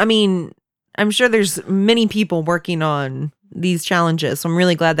 well, I mean, I'm sure there's many people working on these challenges, so I'm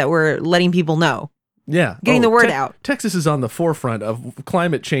really glad that we're letting people know. Yeah. Getting the word out. Texas is on the forefront of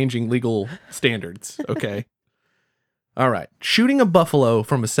climate changing legal standards. Okay. All right. Shooting a buffalo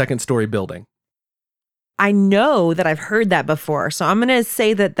from a second-story building. I know that I've heard that before, so I'm going to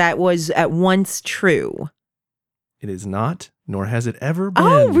say that that was at once true. It is not, nor has it ever been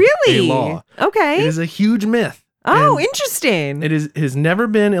Oh, really? a law. Okay. It is a huge myth. Oh, And interesting. it has never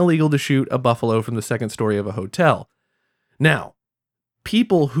been illegal to shoot a buffalo from the second story of a hotel. Now,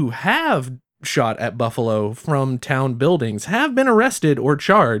 people who have shot at buffalo from town buildings have been arrested or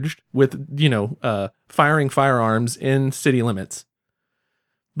charged with, firing firearms in city limits.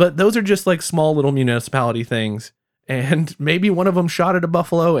 But those are just like small little municipality things. And maybe one of them shot at a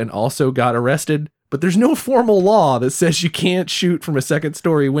buffalo and also got arrested. But there's no formal law that says you can't shoot from a second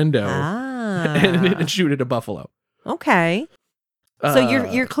story window and shoot at a buffalo. Okay. So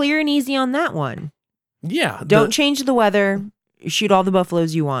you're clear and easy on that one. Yeah. Don't change the weather. Shoot all the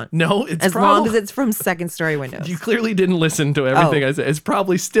buffaloes you want. No, it's as long as it's from second story windows. You clearly didn't listen to everything I said. It's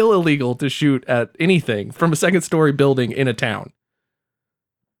probably still illegal to shoot at anything from a second story building in a town.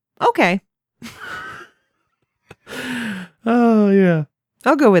 Okay. Oh, yeah.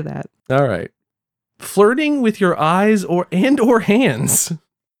 I'll go with that. All right. Flirting with your eyes or hands.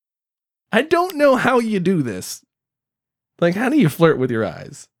 I don't know how you do this. Like, how do you flirt with your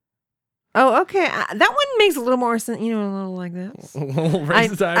eyes? Oh, okay. That one makes a little more sense. A little like this. Raise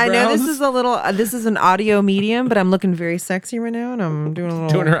his eyebrows. I know this is a little. This is an audio medium, but I'm looking very sexy right now, and I'm doing a little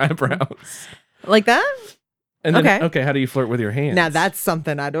doing her eyebrows like that. And then, okay. How do you flirt with your hands? Now that's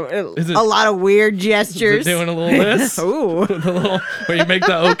something I don't. A lot of weird gestures. Doing a little this. Ooh, where you make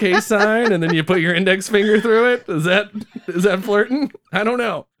the okay sign and then you put your index finger through it. Is that flirting? I don't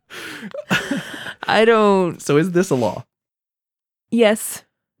know. I don't. So is this a law? Yes.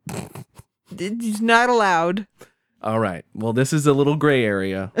 It's not allowed. All right. Well, this is a little gray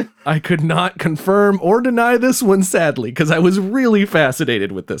area. I could not confirm or deny this one, sadly, because I was really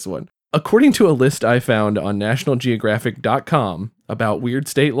fascinated with this one. According to a list I found on nationalgeographic.com about weird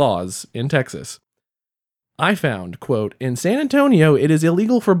state laws in Texas, I found, quote, in San Antonio, it is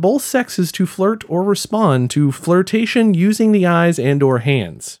illegal for both sexes to flirt or respond to flirtation using the eyes and or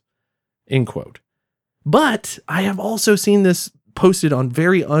hands, end quote. But I have also seen this posted on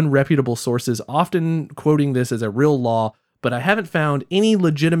very unreputable sources, often quoting this as a real law, but I haven't found any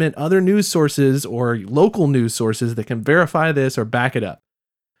legitimate other news sources or local news sources that can verify this or back it up.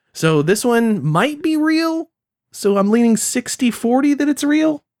 So this one might be real, so I'm leaning 60-40 that it's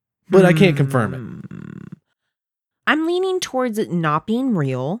real, but I can't confirm it. I'm leaning towards it not being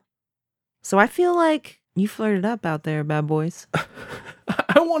real, so I feel like you flirted up out there, bad boys.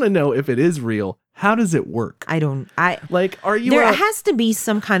 I want to know if it is real. How does it work? Are you? There has to be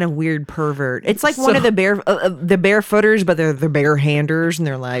some kind of weird pervert. It's like one of the barefooters, but they're the barehanders, and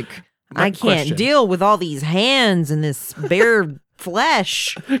they're like, I can't deal with all these hands and this bare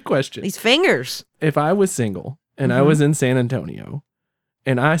flesh. Question. These fingers. If I was single and I was in San Antonio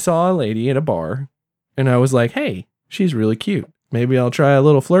and I saw a lady at a bar and I was like, hey, she's really cute. Maybe I'll try a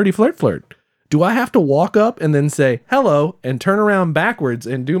little flirty flirt. Do I have to walk up and then say hello and turn around backwards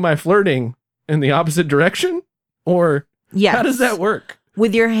and do my flirting in the opposite direction? Or how does that work?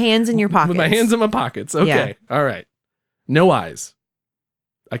 With your hands in your pockets. With my hands in my pockets. Okay. Yeah. All right. No eyes.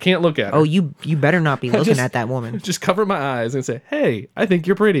 I can't look at her. Oh, you better not be looking at that woman. Just cover my eyes and say, hey, I think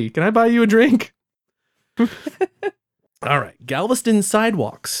you're pretty. Can I buy you a drink? All right. Galveston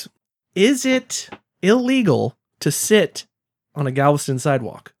sidewalks. Is it illegal to sit on a Galveston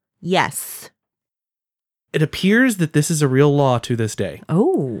sidewalk? Yes. It appears that this is a real law to this day.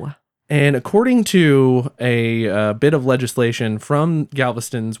 Oh. And according to a bit of legislation from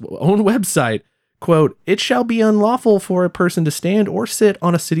Galveston's own website, quote, it shall be unlawful for a person to stand or sit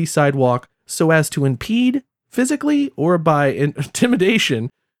on a city sidewalk so as to impede physically or by intimidation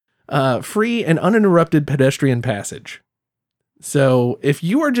free and uninterrupted pedestrian passage. So if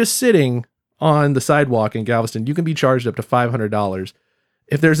you are just sitting on the sidewalk in Galveston, you can be charged up to $500.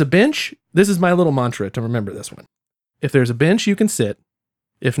 If there's a bench, this is my little mantra to remember this one. If there's a bench, you can sit.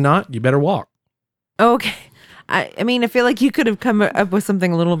 If not, you better walk. Okay. I mean, I feel like you could have come up with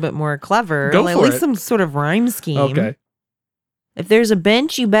something a little bit more clever. Go like, for at least it. some sort of rhyme scheme. Okay. If there's a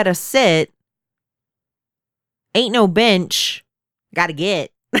bench, you better sit. Ain't no bench. Gotta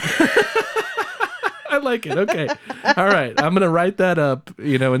get. I like it. Okay. All right. I'm going to write that up,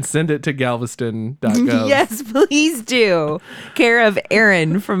 and send it to galveston.gov. Yes, please do. Care of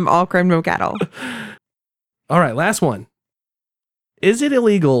Aaron from All Crime No Cattle. All right. Last one. Is it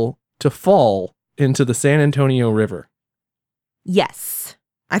illegal to fall into the San Antonio River? Yes.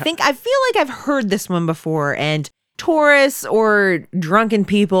 I feel like I've heard this one before, and tourists or drunken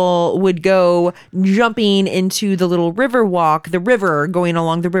people would go jumping into the little river going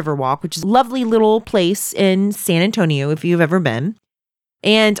along the river walk, which is a lovely little place in San Antonio if you've ever been.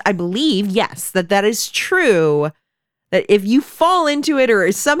 And I believe, yes, that is true, that if you fall into it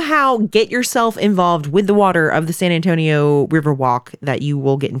or somehow get yourself involved with the water of the San Antonio River Walk, that you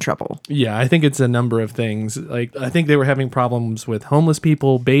will get in trouble. Yeah, I think it's a number of things. Like, I think they were having problems with homeless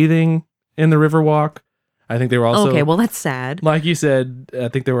people bathing in the river walk. I think they were also... Okay, well, that's sad. Like you said, I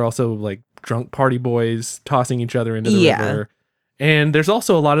think there were also like drunk party boys tossing each other into the river. And there's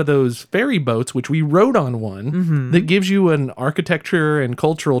also a lot of those ferry boats, which we rode on one, that gives you an architecture and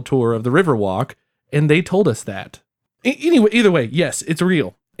cultural tour of the Riverwalk. And they told us that. Anyway, either way, yes, it's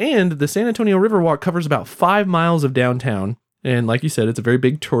real. And the San Antonio Riverwalk covers about 5 miles of downtown. And like you said, it's a very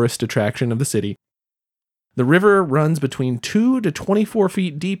big tourist attraction of the city. The river runs between 2 to 24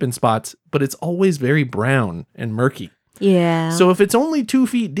 feet deep in spots, but it's always very brown and murky. Yeah. So if it's only 2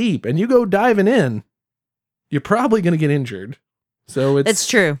 feet deep and you go diving in, you're probably going to get injured. So it's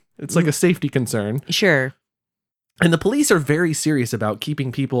true. It's like a safety concern. Sure. And the police are very serious about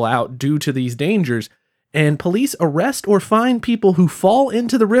keeping people out due to these dangers. And police arrest or fine people who fall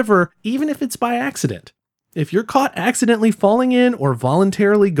into the river, even if it's by accident. If you're caught accidentally falling in or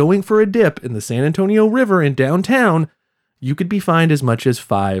voluntarily going for a dip in the San Antonio River in downtown, you could be fined as much as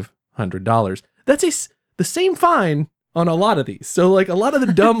 $500. That's the same fine on a lot of these. So like a lot of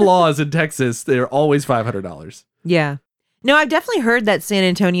the dumb laws in Texas, they're always $500. Yeah. No, I've definitely heard that San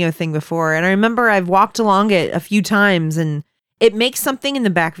Antonio thing before. And I remember I've walked along it a few times, and it makes something in the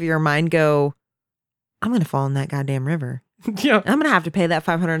back of your mind go, I'm going to fall in that goddamn river. Yeah. I'm going to have to pay that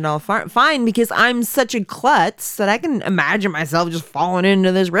 $500 fine because I'm such a klutz that I can imagine myself just falling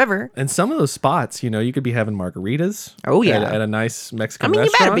into this river. And some of those spots, you could be having margaritas. Oh, yeah. At a nice Mexican I mean,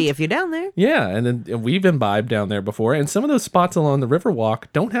 restaurant. you better be if you're down there. Yeah, and then we've imbibed down there before, and some of those spots along the Riverwalk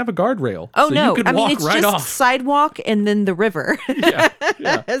don't have a guardrail. Oh, so no. You could I mean, walk it's right just off. sidewalk and then the river. Yeah.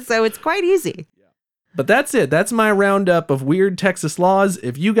 So it's quite easy. But that's it. That's my roundup of weird Texas laws.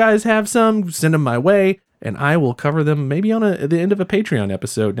 If you guys have some, send them my way, and I will cover them maybe on at the end of a Patreon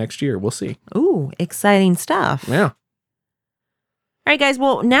episode next year. We'll see. Ooh, exciting stuff. Yeah. All right, guys.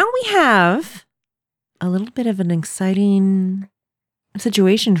 Well, now we have a little bit of an exciting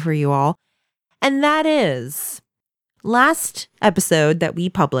situation for you all. And that is last episode that we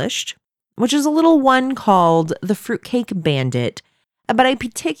published, which is a little one called The Fruitcake Bandit, about a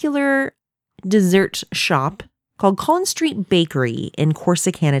particular dessert shop called Collins Street Bakery in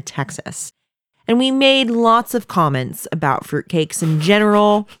Corsicana, Texas. And we made lots of comments about fruitcakes in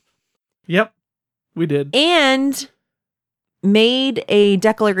general. Yep, we did. And made a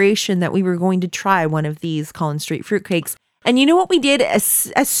declaration that we were going to try one of these Collins Street fruitcakes. And you know what we did as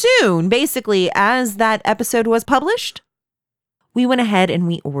soon, basically, as that episode was published? We went ahead and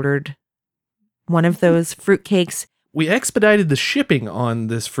we ordered one of those fruitcakes. We expedited the shipping on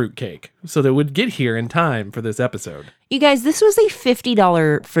this fruitcake so that it would get here in time for this episode. You guys, this was a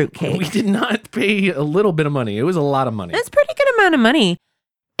 $50 fruitcake. We did not pay a little bit of money. It was a lot of money. That's a pretty good amount of money.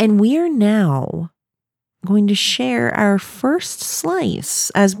 And we are now going to share our first slice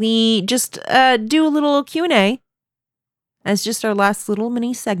as we just do a little Q&A as just our last little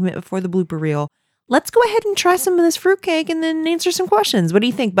mini segment before the blooper reel. Let's go ahead and try some of this fruitcake and then answer some questions. What do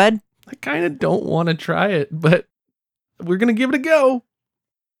you think, bud? I kind of don't want to try it, but we're going to give it a go.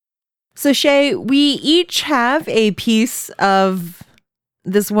 So, Shay, we each have a piece of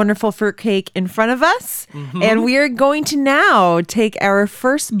this wonderful fruitcake in front of us, and we are going to now take our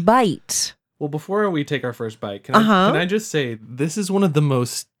first bite. Well, before we take our first bite, can I just say this is one of the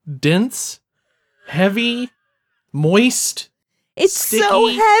most dense, heavy, moist. It's sticky. so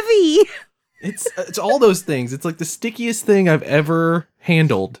heavy. It's all those things. It's like the stickiest thing I've ever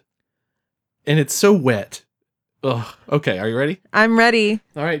handled, and it's so wet. Ugh. Okay, are you ready? I'm ready.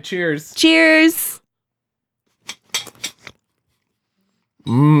 All right, cheers. Cheers.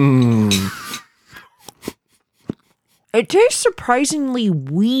 Mmm. It tastes surprisingly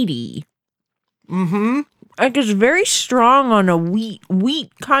wheaty. Mm-hmm. Like it's very strong on a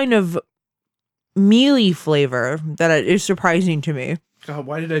wheat kind of mealy flavor that is surprising to me. God,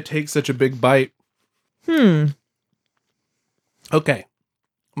 why did I take such a big bite? Okay.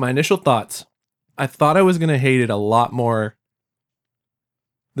 My initial thoughts. I thought I was going to hate it a lot more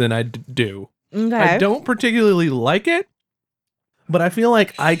than I do. Okay. I don't particularly like it, but I feel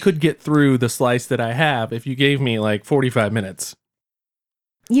like I could get through the slice that I have if you gave me like 45 minutes.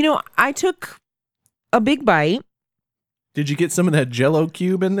 You know, I took a big bite. Did you get some of that Jell-O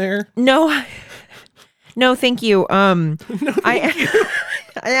cube in there? No, no, thank you. No, thank you.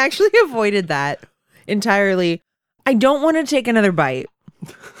 I actually avoided that entirely. I don't want to take another bite.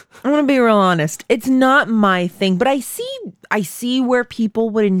 I want to be real honest. It's not my thing, but I see where people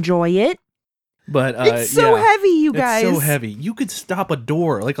would enjoy it. But it's so heavy, you guys. It's so heavy. You could stop a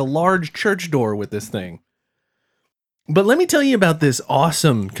door, like a large church door, with this thing. But let me tell you about this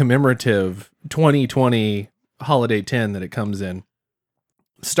awesome commemorative 2020 holiday tin that it comes in.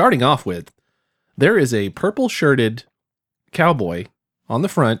 Starting off with, there is a purple-shirted cowboy on the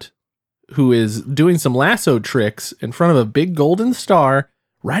front who is doing some lasso tricks in front of a big golden star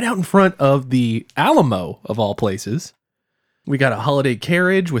right out in front of the Alamo, of all places. We got a holiday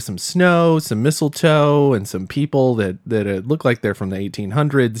carriage with some snow, some mistletoe, and some people that look like they're from the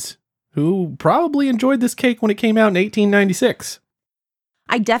 1800s who probably enjoyed this cake when it came out in 1896.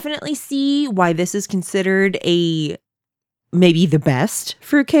 I definitely see why this is considered maybe the best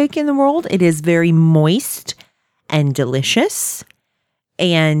fruitcake in the world. It is very moist and delicious.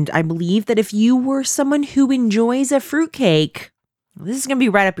 And I believe that if you were someone who enjoys a fruitcake, this is going to be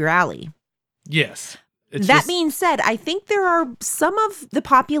right up your alley. Yes. Being said, I think there are some of the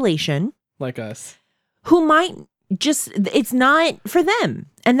population like us who might it's not for them.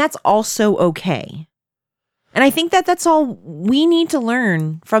 And that's also okay. And I think that that's all we need to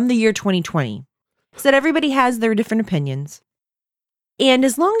learn from the year 2020. Is that everybody has their different opinions. And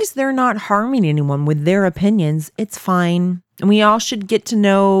as long as they're not harming anyone with their opinions, it's fine. And we all should get to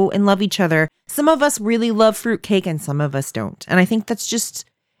know and love each other. Some of us really love fruitcake and some of us don't. And I think it's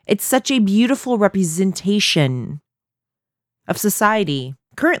such a beautiful representation of society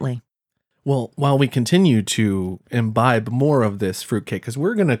currently. Well, while we continue to imbibe more of this fruitcake, because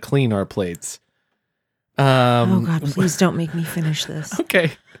we're going to clean our plates. Oh, God, please don't make me finish this.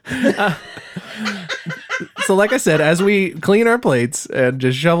 Okay. So like I said, as we clean our plates and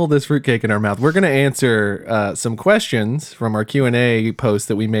just shovel this fruitcake in our mouth, we're going to answer some questions from our Q&A post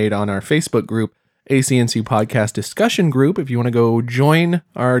that we made on our Facebook group, ACNC Podcast Discussion Group. If you want to go join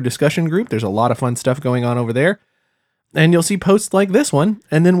our discussion group, there's a lot of fun stuff going on over there. And you'll see posts like this one.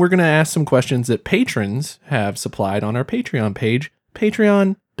 And then we're going to ask some questions that patrons have supplied on our Patreon page,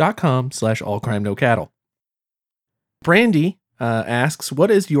 patreon.com/allcrimenocattle. Brandy asks,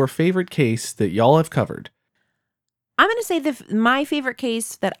 what is your favorite case that y'all have covered? I'm going to say my favorite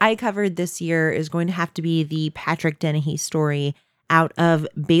case that I covered this year is going to have to be the Patrick Dennehy story out of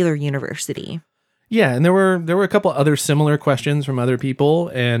Baylor University. Yeah, and there were a couple other similar questions from other people,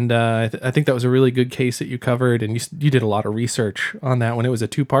 and I think that was a really good case that you covered, and you did a lot of research on that one. It was a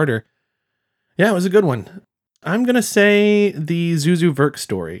two-parter. Yeah, it was a good one. I'm going to say the Zuzu Verk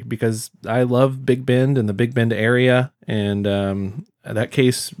story, because I love Big Bend and the Big Bend area, and that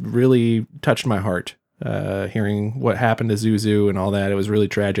case really touched my heart, hearing what happened to Zuzu and all that. It was really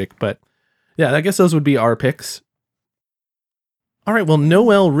tragic, but yeah, I guess those would be our picks. All right, well,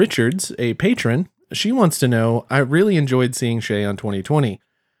 Noelle Richards, a patron, she wants to know, I really enjoyed seeing Shay on 2020.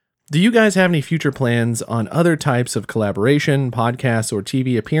 Do you guys have any future plans on other types of collaboration, podcasts, or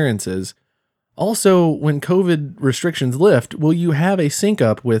TV appearances? Also, when COVID restrictions lift, will you have a sync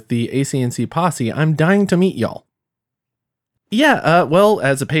up with the ACNC posse? I'm dying to meet y'all. Yeah, well,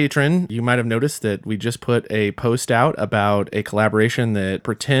 as a patron, you might have noticed that we just put a post out about a collaboration that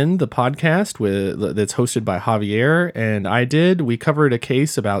Pretend, the podcast, that's hosted by Javier and I did. We covered a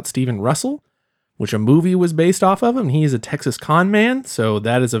case about Stephen Russell, which a movie was based off of him. He's a Texas con man, so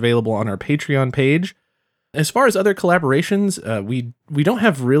that is available on our Patreon page. As far as other collaborations, we don't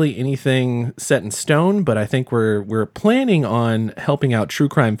have really anything set in stone, but I think we're planning on helping out True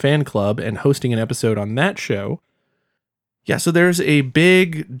Crime Fan Club and hosting an episode on that show. Yeah, so there's a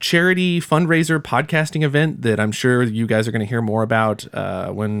big charity fundraiser podcasting event that I'm sure you guys are going to hear more about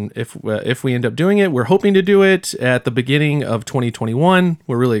if we end up doing it. We're hoping to do it at the beginning of 2021.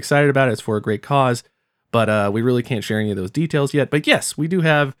 We're really excited about it. It's for a great cause, but we really can't share any of those details yet. But yes, we do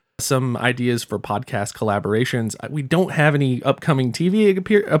have some ideas for podcast collaborations. We don't have any upcoming TV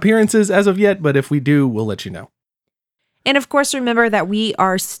appearances as of yet, but if we do, we'll let you know. And of course, remember that we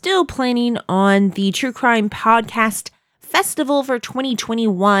are still planning on the True Crime Podcast Festival for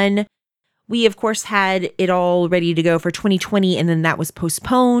 2021. We, of course, had it all ready to go for 2020, and then that was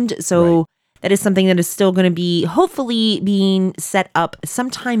postponed. So That is something that is still going to be hopefully being set up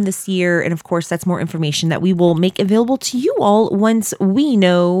sometime this year. And of course, that's more information that we will make available to you all once we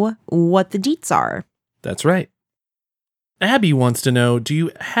know what the deets are. That's right. Abby wants to know, do you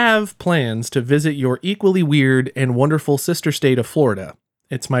have plans to visit your equally weird and wonderful sister state of Florida?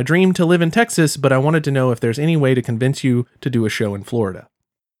 It's my dream to live in Texas, but I wanted to know if there's any way to convince you to do a show in Florida.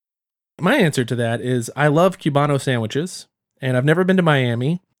 My answer to that is I love Cubano sandwiches, and I've never been to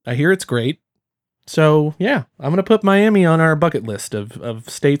Miami. I hear it's great. So, yeah, I'm going to put Miami on our bucket list of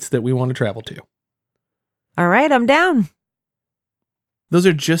states that we want to travel to. All right, I'm down. Those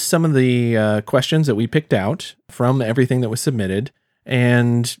are just some of the questions that we picked out from everything that was submitted.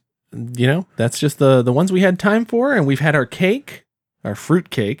 And, that's just the ones we had time for. And we've had our cake, our fruit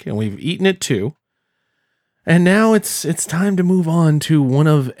cake, and we've eaten it too. And now it's time to move on to one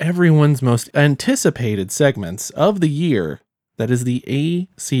of everyone's most anticipated segments of the year. That is the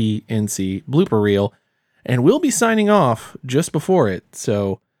ACNC blooper reel. And we'll be signing off just before it.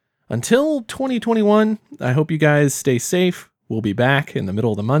 So until 2021, I hope you guys stay safe. We'll be back in the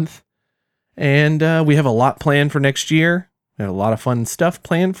middle of the month. And we have a lot planned for next year. We have a lot of fun stuff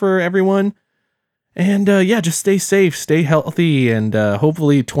planned for everyone. And just stay safe, stay healthy, and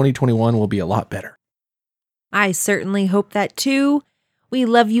hopefully 2021 will be a lot better. I certainly hope that too. We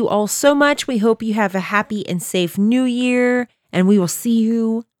love you all so much. We hope you have a happy and safe new year. And we will see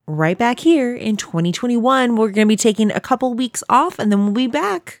you right back here in 2021. We're going to be taking a couple weeks off and then we'll be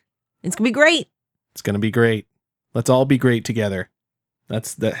back. It's going to be great. It's going to be great. Let's all be great together.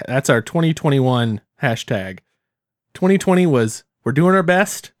 That's our 2021 hashtag. 2020 was we're doing our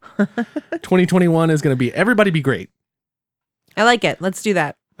best. 2021 is going to be everybody be great. I like it. Let's do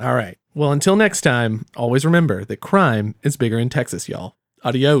that. All right. Well, until next time, always remember that crime is bigger in Texas, y'all.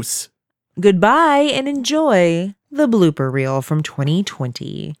 Adios. Goodbye and enjoy the blooper reel from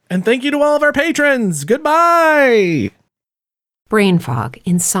 2020. And thank you to all of our patrons. Goodbye. Brain fog,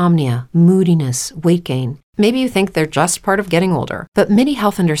 insomnia, moodiness, weight gain. Maybe you think they're just part of getting older, but MIDI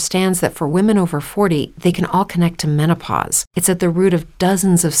Health understands that for women over 40, they can all connect to menopause. It's at the root of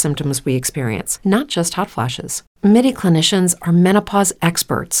dozens of symptoms we experience, not just hot flashes. MIDI clinicians are menopause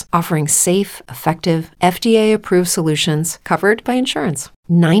experts, offering safe, effective, FDA-approved solutions covered by insurance.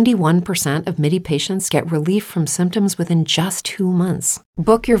 91% of MIDI patients get relief from symptoms within just 2 months.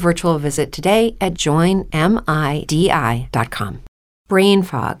 Book your virtual visit today at joinmidi.com. Brain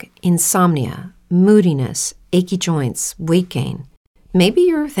fog, insomnia, moodiness, achy joints, weight gain. Maybe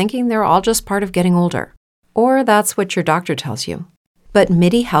you're thinking they're all just part of getting older, or that's what your doctor tells you. But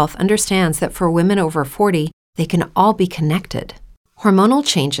MIDI Health understands that for women over 40, they can all be connected. Hormonal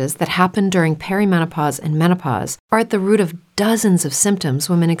changes that happen during perimenopause and menopause are at the root of dozens of symptoms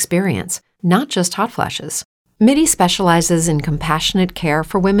women experience, not just hot flashes. MIDI specializes in compassionate care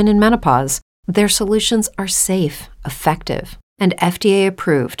for women in menopause. Their solutions are safe, effective, and FDA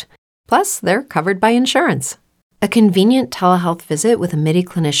approved. Plus, they're covered by insurance. A convenient telehealth visit with a MIDI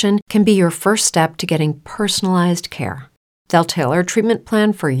clinician can be your first step to getting personalized care. They'll tailor a treatment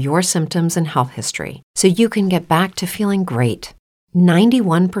plan for your symptoms and health history so you can get back to feeling great.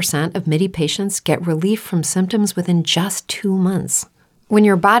 91% of MIDI patients get relief from symptoms within just 2 months. When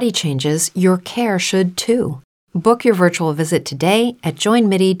your body changes, your care should too. Book your virtual visit today at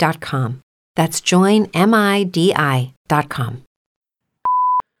joinmidi.com. That's joinmidi.com.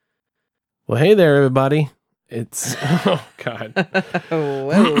 Well, hey there, everybody. It's... Oh, God.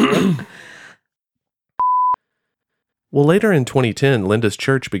 Whoa. Well, later in 2010, Linda's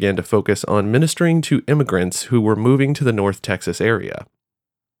church began to focus on ministering to immigrants who were moving to the North Texas area.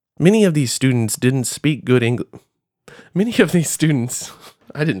 Many of these students didn't speak good English. Many of these students...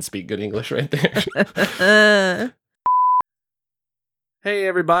 I didn't speak good English right there. Hey,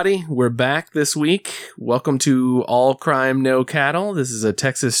 everybody. We're back this week. Welcome to All Crime, No Cattle. This is a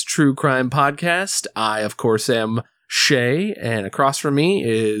Texas true crime podcast. I, of course, am Shay, and across from me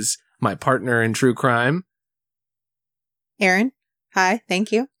is my partner in true crime, Aaron. Hi,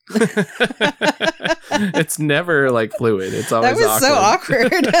 thank you. It's never like fluid. It's always that was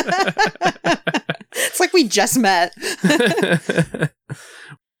awkward. so awkward. It's like we just met.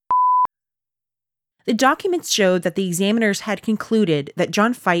 The documents showed that the examiners had concluded that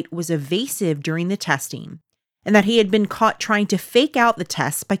John Fite was evasive during the testing and that he had been caught trying to fake out the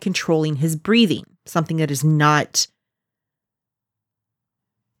tests by controlling his breathing, something that is not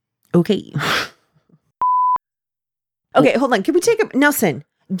okay. Okay, hold on. Can we take a... Nelson,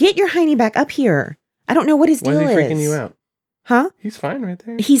 get your hiney back up here. I don't know what his deal is. Why is he freaking you out? Huh? He's fine right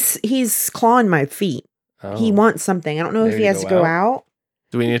there. He's clawing my feet. Oh. He wants something. I don't know if he has to go out.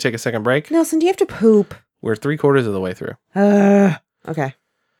 Do we need to take a second break? Nelson, do you have to poop? We're 3/4 of the way through. Okay.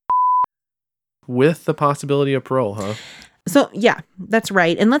 With the possibility of parole, huh? So, yeah, that's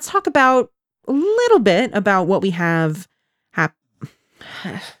right. And let's talk about a little bit about what we have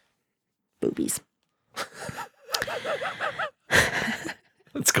boobies.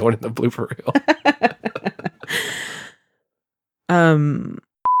 It's going in the blooper reel.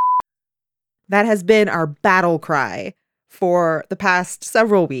 That has been our battle cry for the past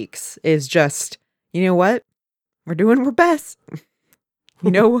several weeks, is just, you know what? We're doing our best.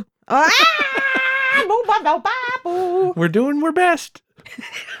 You know? We're doing our best.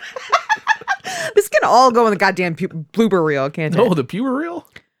 This can all go in the goddamn blooper reel, can't it? Oh, the puber reel?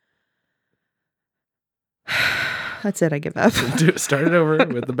 That's it. I give up. Start it over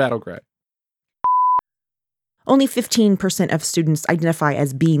with the battle cry. Only 15% of students identify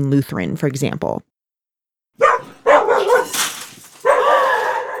as being Lutheran, for example.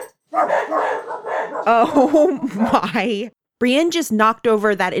 Oh my. Brienne just knocked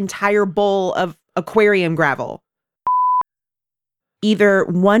over that entire bowl of aquarium gravel. Either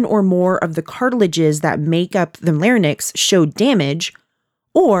one or more of the cartilages that make up the larynx show damage,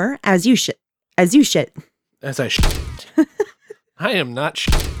 or as I shit. I am not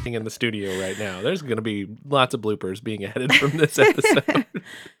shitting in the studio right now. There's going to be lots of bloopers being added from this episode.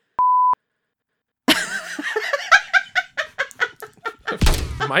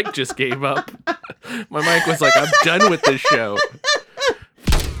 Mike just gave up. My mic was like, I'm done with this show.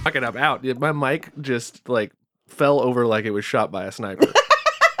 Fuck it, I'm out. My mic just like fell over like it was shot by a sniper.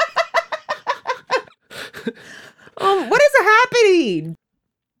 What is happening?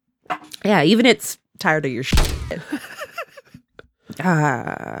 Yeah, even it's tired of your shit.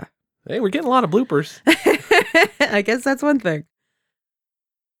 Hey, we're getting a lot of bloopers. I guess that's one thing.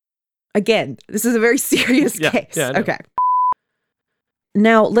 Again, this is a very serious case. Yeah, okay.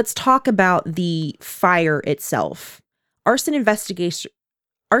 Now, let's talk about the fire itself. Arson investigators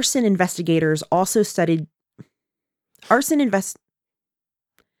also studied Jesus.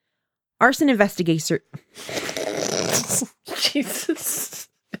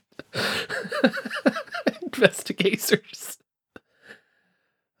 Investigators.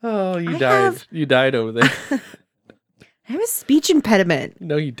 Oh, you died. You died over there. I have a speech impediment.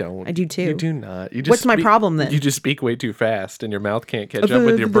 No, you don't. I do too. You do not. You just What's my problem then? You just speak way too fast and your mouth can't catch up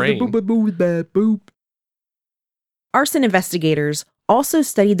with your brain. Arson investigators also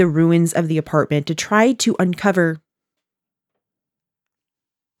studied the ruins of the apartment to try to uncover.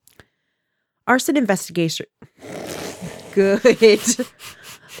 Arson investigation. Good.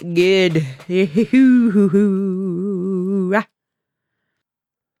 Good.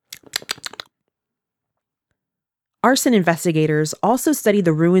 Arson investigators also studied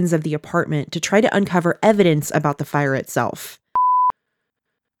the ruins of the apartment to try to uncover evidence about the fire itself.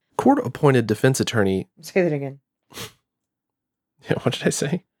 Court-appointed defense attorney. Say that again. Yeah, what did I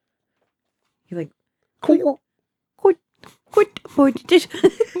say? You're like,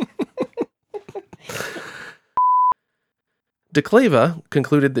 DeClava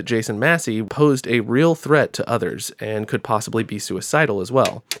concluded that Jason Massey posed a real threat to others and could possibly be suicidal as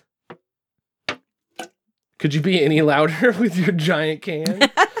well. Could you be any louder with your giant can?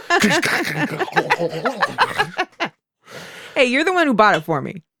 Hey, you're the one who bought it for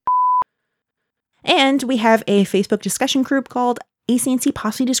me. And we have a Facebook discussion group called ACNC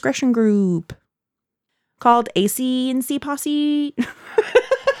Posse Discretion Group. Called ACNC Posse.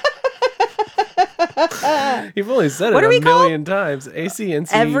 You've only said it a million times.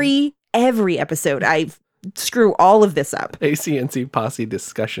 ACNC. Every episode, I screw all of this up. ACNC Posse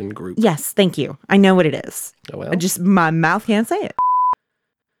Discussion Group. Yes, thank you. I know what it is. Oh, well. My mouth can't say it.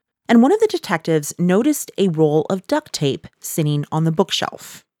 And one of the detectives noticed a roll of duct tape sitting on the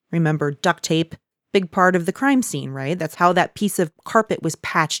bookshelf. Remember, duct tape, big part of the crime scene, right? That's how that piece of carpet was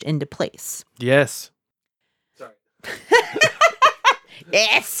patched into place. Yes. Sorry.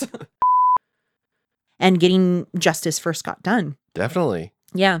 Yes. And getting justice for Scott Dunn. Definitely.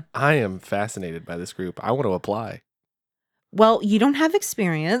 Yeah. I am fascinated by this group. I want to apply. Well, you don't have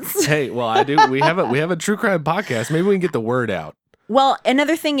experience. Hey, well, I do. We have a true crime podcast. Maybe we can get the word out. Well,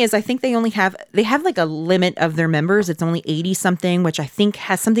 another thing is I think they have like a limit of their members. It's only 80 something, which I think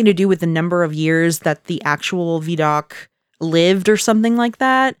has something to do with the number of years that the actual VDoc lived or something like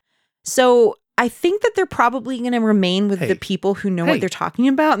that. So I think that they're probably going to remain with the people who know what they're talking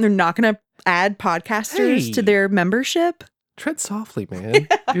about, and they're not going to add podcasters to their membership. Tread softly, man.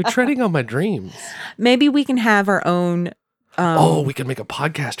 You're treading on my dreams. Maybe we can have our own. We can make a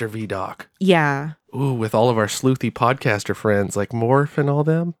podcaster VDoc. Yeah. Ooh, with all of our sleuthy podcaster friends like Morph and all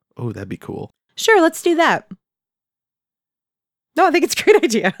them. Oh, that'd be cool. Sure, let's do that. No, I think it's a great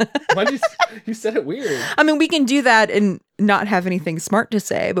idea. Why'd you said it weird. I mean, we can do that and not have anything smart to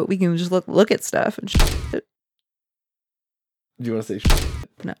say, but we can just look at stuff and shit. Do you want to say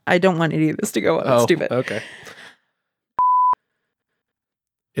No, I don't want any of this to go on. It's stupid. Okay.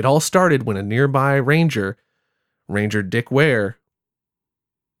 It all started when a nearby ranger, Ranger Dick Ware.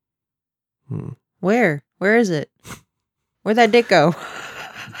 Where? Where is it? Where'd that dick go?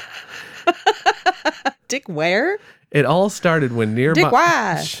 Dick where? It all started when nearby... Dick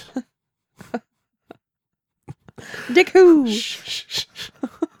why? Dick who?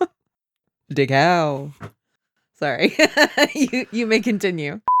 Dick how? Sorry. you may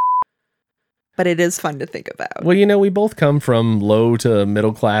continue. But it is fun to think about. Well, we both come from low to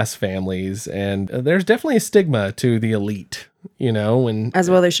middle class families, and there's definitely a stigma to the elite, and As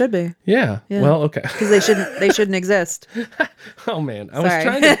well they should be. yeah. Well, okay. Because they shouldn't exist. Oh man, I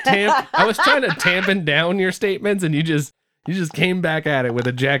Sorry. was trying to tampen down your statements, and you just came back at it with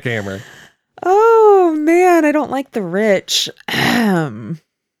a jackhammer. Oh man, I don't like the rich. You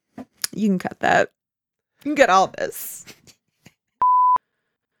can cut that. You can cut all this.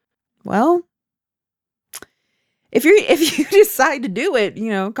 Well, if you decide to do it,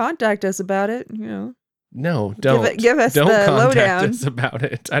 contact us about it. No, don't. Give us don't the contact lowdown. us about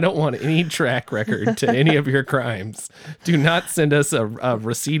it. I don't want any track record to any of your crimes. Do not send us a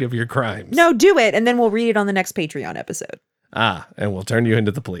receipt of your crimes. No, do it, and then we'll read it on the next Patreon episode. And we'll turn you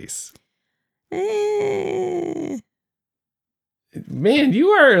into the police. Man, you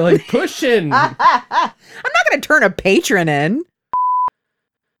are like pushing. I'm not going to turn a patron in.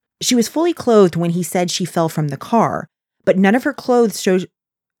 She was fully clothed when he said she fell from the car, but none of her clothes shows.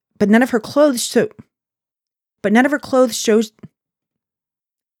 But none of her clothes show. But none of her clothes shows.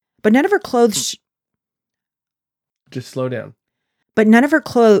 But none of her clothes. Just slow down. But none of her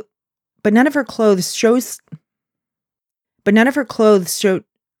clothes. But none of her clothes shows. But none of her clothes showed.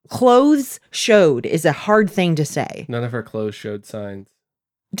 Clothes showed is a hard thing to say. None of her clothes showed signs.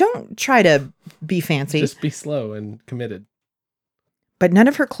 Don't try to be fancy. Just be slow and committed. But none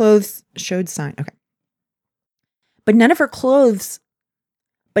of her clothes showed sign. Okay. But none of her clothes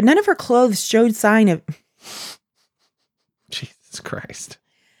showed sign of Jesus Christ.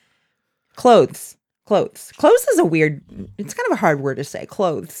 Clothes. Clothes is a weird, it's kind of a hard word to say.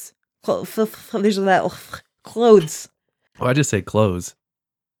 Clothes. There's that clothes. Oh, I just say clothes.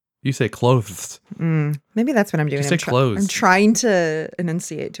 You say clothes. Maybe that's what I'm doing. Just say clothes. I'm trying to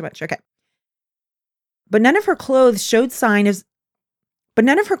enunciate too much. Okay. But none of her clothes showed sign of. But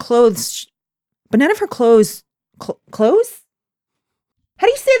none of her clothes. Clothes? How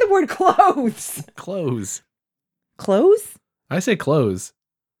do you say the word clothes? Clothes. Clothes? I say clothes.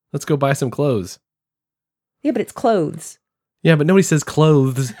 Let's go buy some clothes. Yeah, but it's clothes. Yeah, but nobody says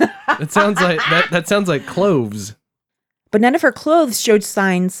clothes. It sounds like that sounds like cloves. But none of her clothes showed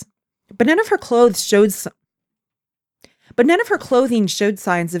signs. But none of her clothes showed. But none of her clothing showed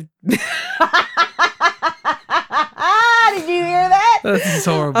signs of. Did you hear that? That's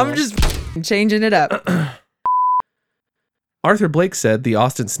horrible. I'm just changing it up. Arthur Blake said the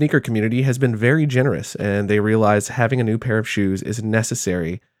Austin sneaker community has been very generous, and they realize having a new pair of shoes is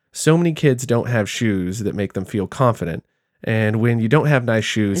necessary. So many kids don't have shoes that make them feel confident. And when you don't have nice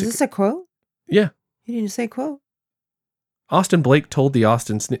shoes... Is this a quote? Yeah. You didn't say quote. Arthur Blake told the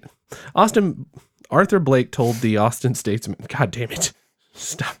Austin Statesman... God damn it.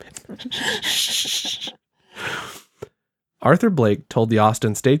 Stop it. Arthur Blake told the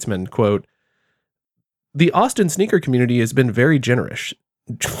Austin Statesman, quote, "The Austin sneaker community has been very generous."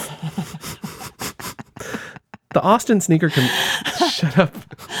 The Austin sneaker shut up.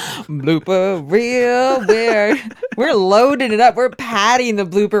 Blooper reel. We're loading it up. We're padding the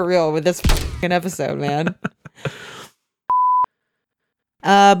blooper reel with this fucking episode, man.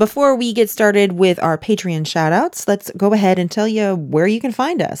 Before we get started with our Patreon shoutouts, let's go ahead and tell you where you can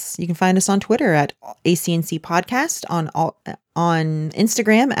find us. You can find us on Twitter at ACNC Podcast, on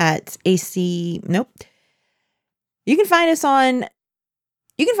Instagram at You can find us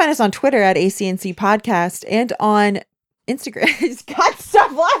on Twitter at ACNC Podcast and on Instagram. God,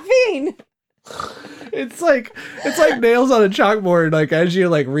 stop laughing. It's like nails on a chalkboard. Like as you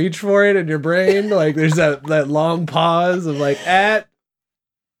like reach for it in your brain, like there's that long pause of like at,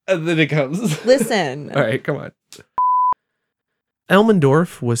 and then it comes. Listen. All right, come on.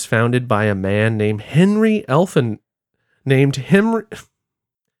 Elmendorf was founded by a man named Henry Elfin. Named Henry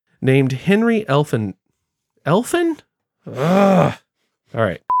Elfin. Elfin? Ugh. All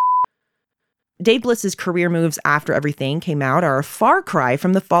right. Dave Bliss's career moves after everything came out are a far cry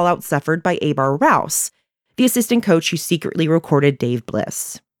from the fallout suffered by Abar Rouse, the assistant coach who secretly recorded Dave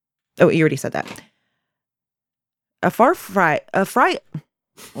Bliss. Oh, you already said that. A far fry. A far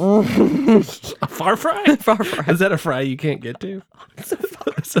fry? Far fry. Is that a fry you can't get to? It's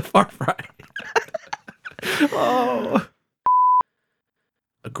a far fry. Oh.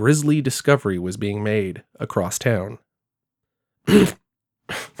 A grisly discovery was being made across town.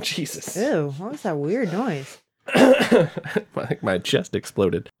 Jesus. Ew, what was that weird noise? My chest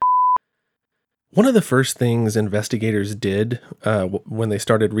exploded. One of the first things investigators did when they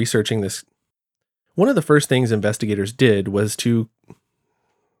started researching this, was to...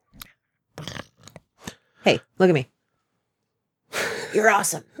 Hey, look at me. You're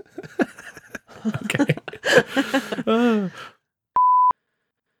awesome. Okay.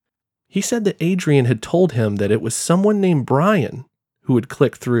 He said that Adrian had told him that it was someone named Brian who had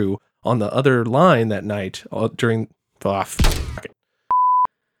clicked through on the other line that night during...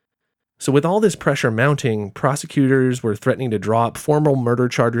 So with all this pressure mounting, prosecutors were threatening to drop formal murder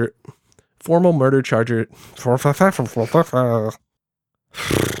charger...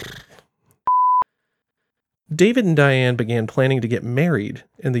 David and Diane began planning to get married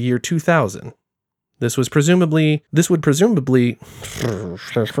in the year 2000. This would presumably...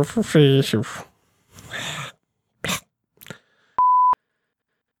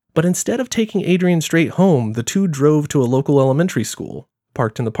 But instead of taking Adrian straight home, the two drove to a local elementary school,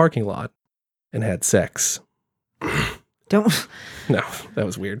 parked in the parking lot, and had sex. Don't. No, that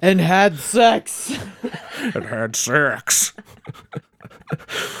was weird. And had sex. And had sex.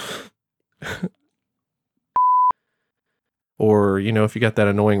 Or, if you got that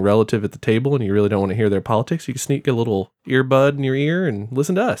annoying relative at the table and you really don't want to hear their politics, you can sneak a little earbud in your ear and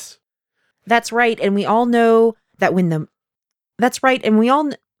listen to us. That's right. And we all know that when the... That's right. And we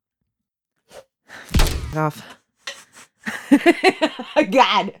all... Off.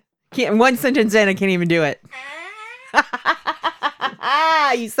 God. Can't, one sentence in, I can't even do it.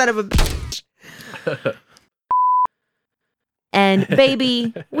 You son of a bitch. And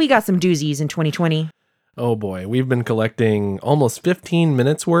baby, we got some doozies in 2020. Oh boy, we've been collecting almost 15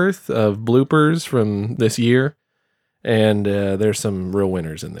 minutes worth of bloopers from this year, and there's some real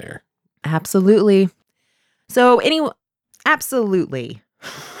winners in there. Absolutely. So anyway, absolutely.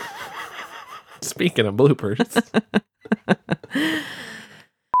 Speaking of bloopers.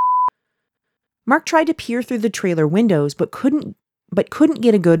 Mark tried to peer through the trailer windows, but couldn't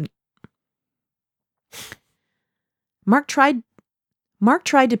get a good... Mark tried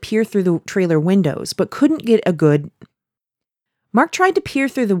to peer through the trailer windows, but couldn't get a good... Mark tried to peer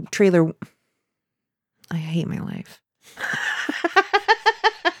through the trailer... I hate my life.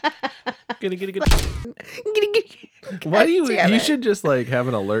 Why do you should just have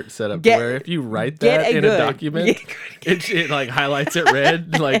an alert set up where if you write that in a document, it highlights it red,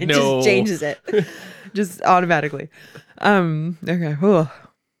 it just changes it just automatically. Okay.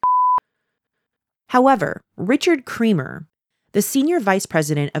 However, Richard Creamer, the senior vice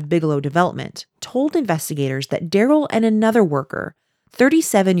president of Bigelow Development, told investigators that Daryl and another worker,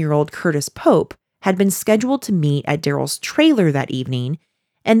 37-year-old Curtis Pope, had been scheduled to meet at Daryl's trailer that evening,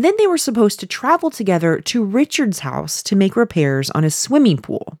 and then they were supposed to travel together to Richard's house to make repairs on his swimming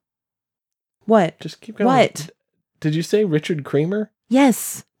pool. What? Just keep going. What? Did you say Richard Creamer?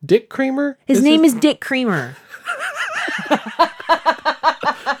 Yes. Dick Creamer? His name is Dick Creamer.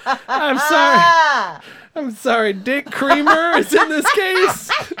 I'm sorry. I'm sorry. Dick Creamer is in this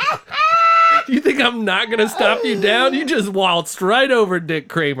case? You think I'm not going to stop you down? You just waltzed right over Dick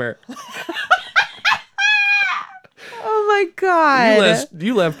Creamer. Oh my God.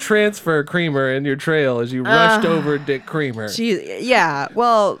 You left transfer Creamer in your trail as you rushed over Dick Creamer. Yeah.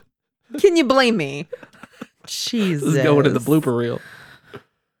 Well, can you blame me? Jesus. This is going to the blooper reel.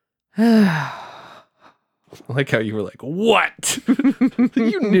 I like how you were like, what?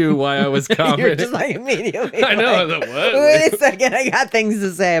 You knew why I was commenting. You're just immediately. I know. What? Wait a second. I got things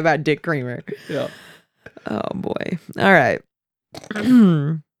to say about Dick Creamer. Yeah. Oh boy. All right.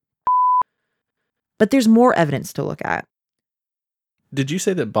 But there's more evidence to look at. Did you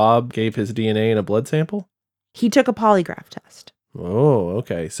say that Bob gave his DNA in a blood sample? He took a polygraph test. Oh,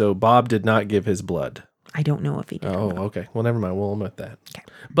 okay. So Bob did not give his blood. I don't know if he did. Oh, okay. Well, never mind. We'll omit that. Okay.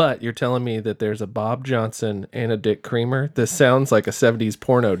 But you're telling me that there's a Bob Johnson and a Dick Creamer? This sounds like a 70s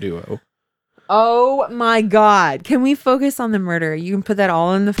porno duo. Oh my God. Can we focus on the murder? You can put that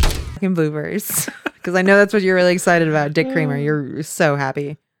all in the fucking bloopers. Because I know that's what you're really excited about, Dick Creamer. You're so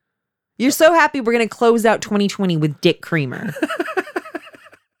happy. You're so happy we're going to close out 2020 with Dick Creamer.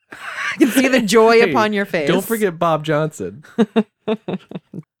 I can see the joy upon your face. Don't forget Bob Johnson. Okay.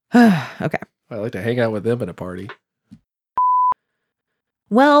 I like to hang out with them at a party.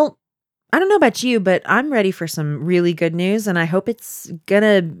 Well, I don't know about you, but I'm ready for some really good news, and I hope it's going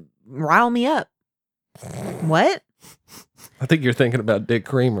to rile me up. What? I think you're thinking about Dick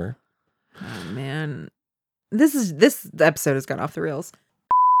Kramer. Oh, man. This episode has gone off the rails.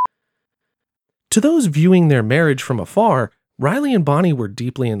 To those viewing their marriage from afar, Riley and Bonnie were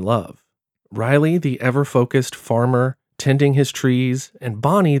deeply in love. Riley, the ever-focused farmer, tending his trees, and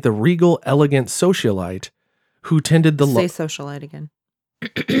Bonnie, the regal, elegant socialite, who tended the... Say socialite again.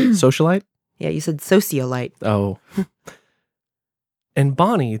 Socialite? Yeah, you said sociolite. Oh. And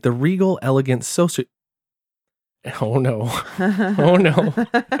Bonnie, the regal, elegant Oh, no. Oh, no.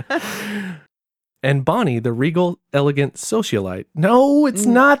 And Bonnie, the regal, elegant socialite. No, it's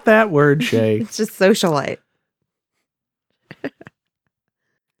not that word, Shay. It's just socialite.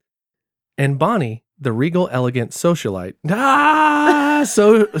 And Bonnie, the regal, elegant socialite.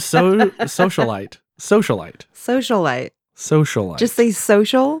 Socialite. Socialite. Socialite. Socialite. Just say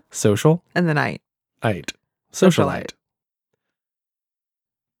social. Social. And then I. Socialite.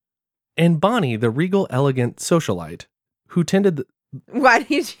 And Bonnie, the regal, elegant socialite, who tended the... Why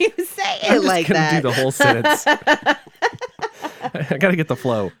did you say it like that? I'm just going to do the whole sentence. I got to get the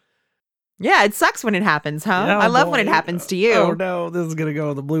flow. Yeah, it sucks when it happens, huh? Oh, I love boy. when it happens to you. Oh, no. This is going to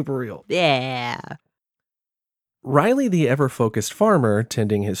go on the blooper reel. Yeah. Riley, the ever-focused farmer,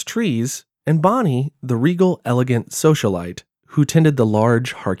 tending his trees, and Bonnie, the regal, elegant socialite, who tended the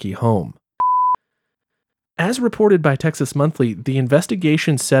large Harkey home. As reported by Texas Monthly, the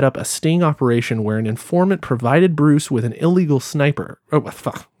investigation set up a sting operation where an informant provided Bruce with an illegal sniper. Oh,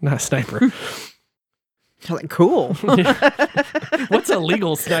 fuck, not a sniper. I'm like, cool. What's a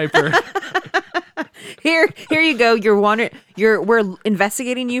legal sniper? Here you go. We're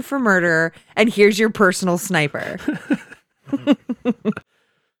investigating you for murder, and here's your personal sniper.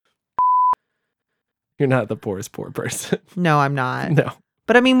 You're not the poorest poor person. No, I'm not. No.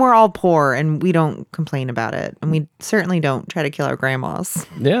 But I mean, we're all poor and we don't complain about it. And we certainly don't try to kill our grandmas.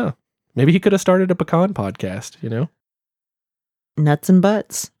 Yeah. Maybe he could have started a pecan podcast, you know? Nuts and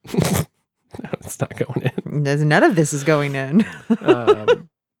butts. No, it's not going in. None of this is going in.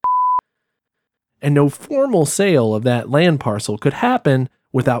 And no formal sale of that land parcel could happen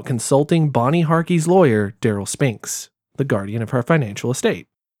without consulting Bonnie Harkey's lawyer, Daryl Spinks, the guardian of her financial estate.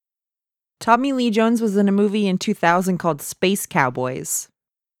 Tommy Lee Jones was in a movie in 2000 called Space Cowboys.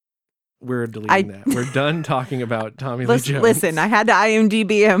 We're deleting that. We're done talking about Tommy Lee Jones. Listen, I had to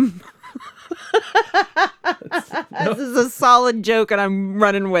IMDb him. This is a solid joke and I'm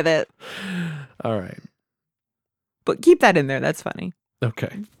running with it. All right. But keep that in there. That's funny.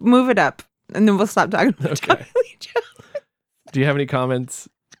 Okay. Move it up and then we'll stop talking about Tommy Lee Jones. Do you have any comments?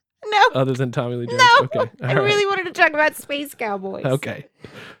 No. Other than Tommy Lee Jones? No. Okay. I really wanted to talk about Space Cowboys. Okay.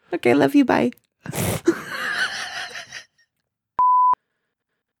 Okay, love you. Bye.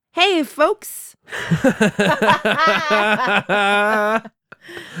 Hey, folks.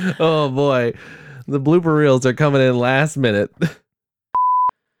 Oh, boy. The blooper reels are coming in last minute.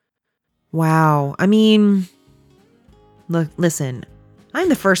 Wow. I mean, look, listen, I'm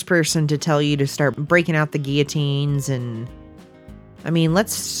the first person to tell you to start breaking out the guillotines and, I mean,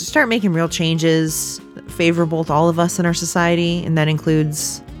 let's start making real changes favorable to all of us in our society. And that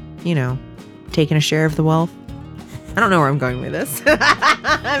includes, you know, taking a share of the wealth. I don't know where I'm going with this.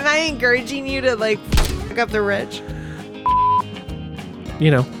 Am I encouraging you to, like, fuck up the rich?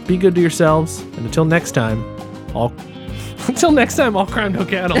 You know, be good to yourselves. And until next time, all crime, no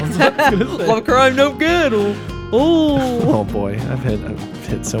cattle. Is what I was gonna say. All crime, no cattle. Oh boy, I've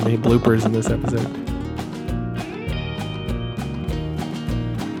hit so many bloopers in this episode.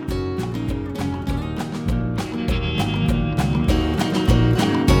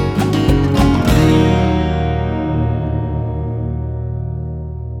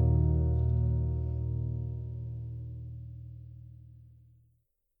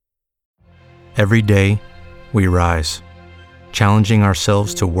 Every day, we rise, challenging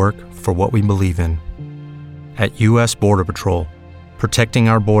ourselves to work for what we believe in. At U.S. Border Patrol, protecting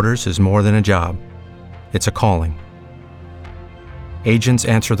our borders is more than a job. It's a calling. Agents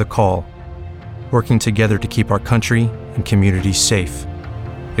answer the call, working together to keep our country and communities safe.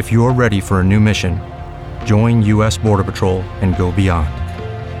 If you're ready for a new mission, join U.S. Border Patrol and go beyond.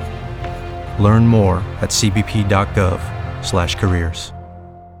 Learn more at cbp.gov/careers.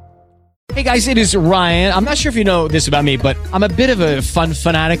 Hey guys, it is Ryan. I'm not sure if you know this about me, but I'm a bit of a fun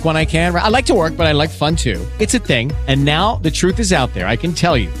fanatic when I can. I like to work, but I like fun too. It's a thing. And now the truth is out there. I can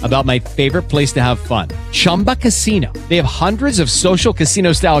tell you about my favorite place to have fun. Chumba Casino. They have hundreds of social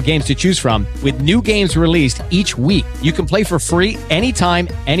casino style games to choose from with new games released each week. You can play for free anytime,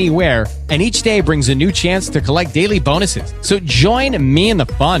 anywhere. And each day brings a new chance to collect daily bonuses. So join me in the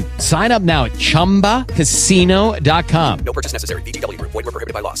fun. Sign up now at ChumbaCasino.com. No purchase necessary. VGW Group. Void where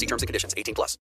prohibited by law. See terms and conditions. 18+.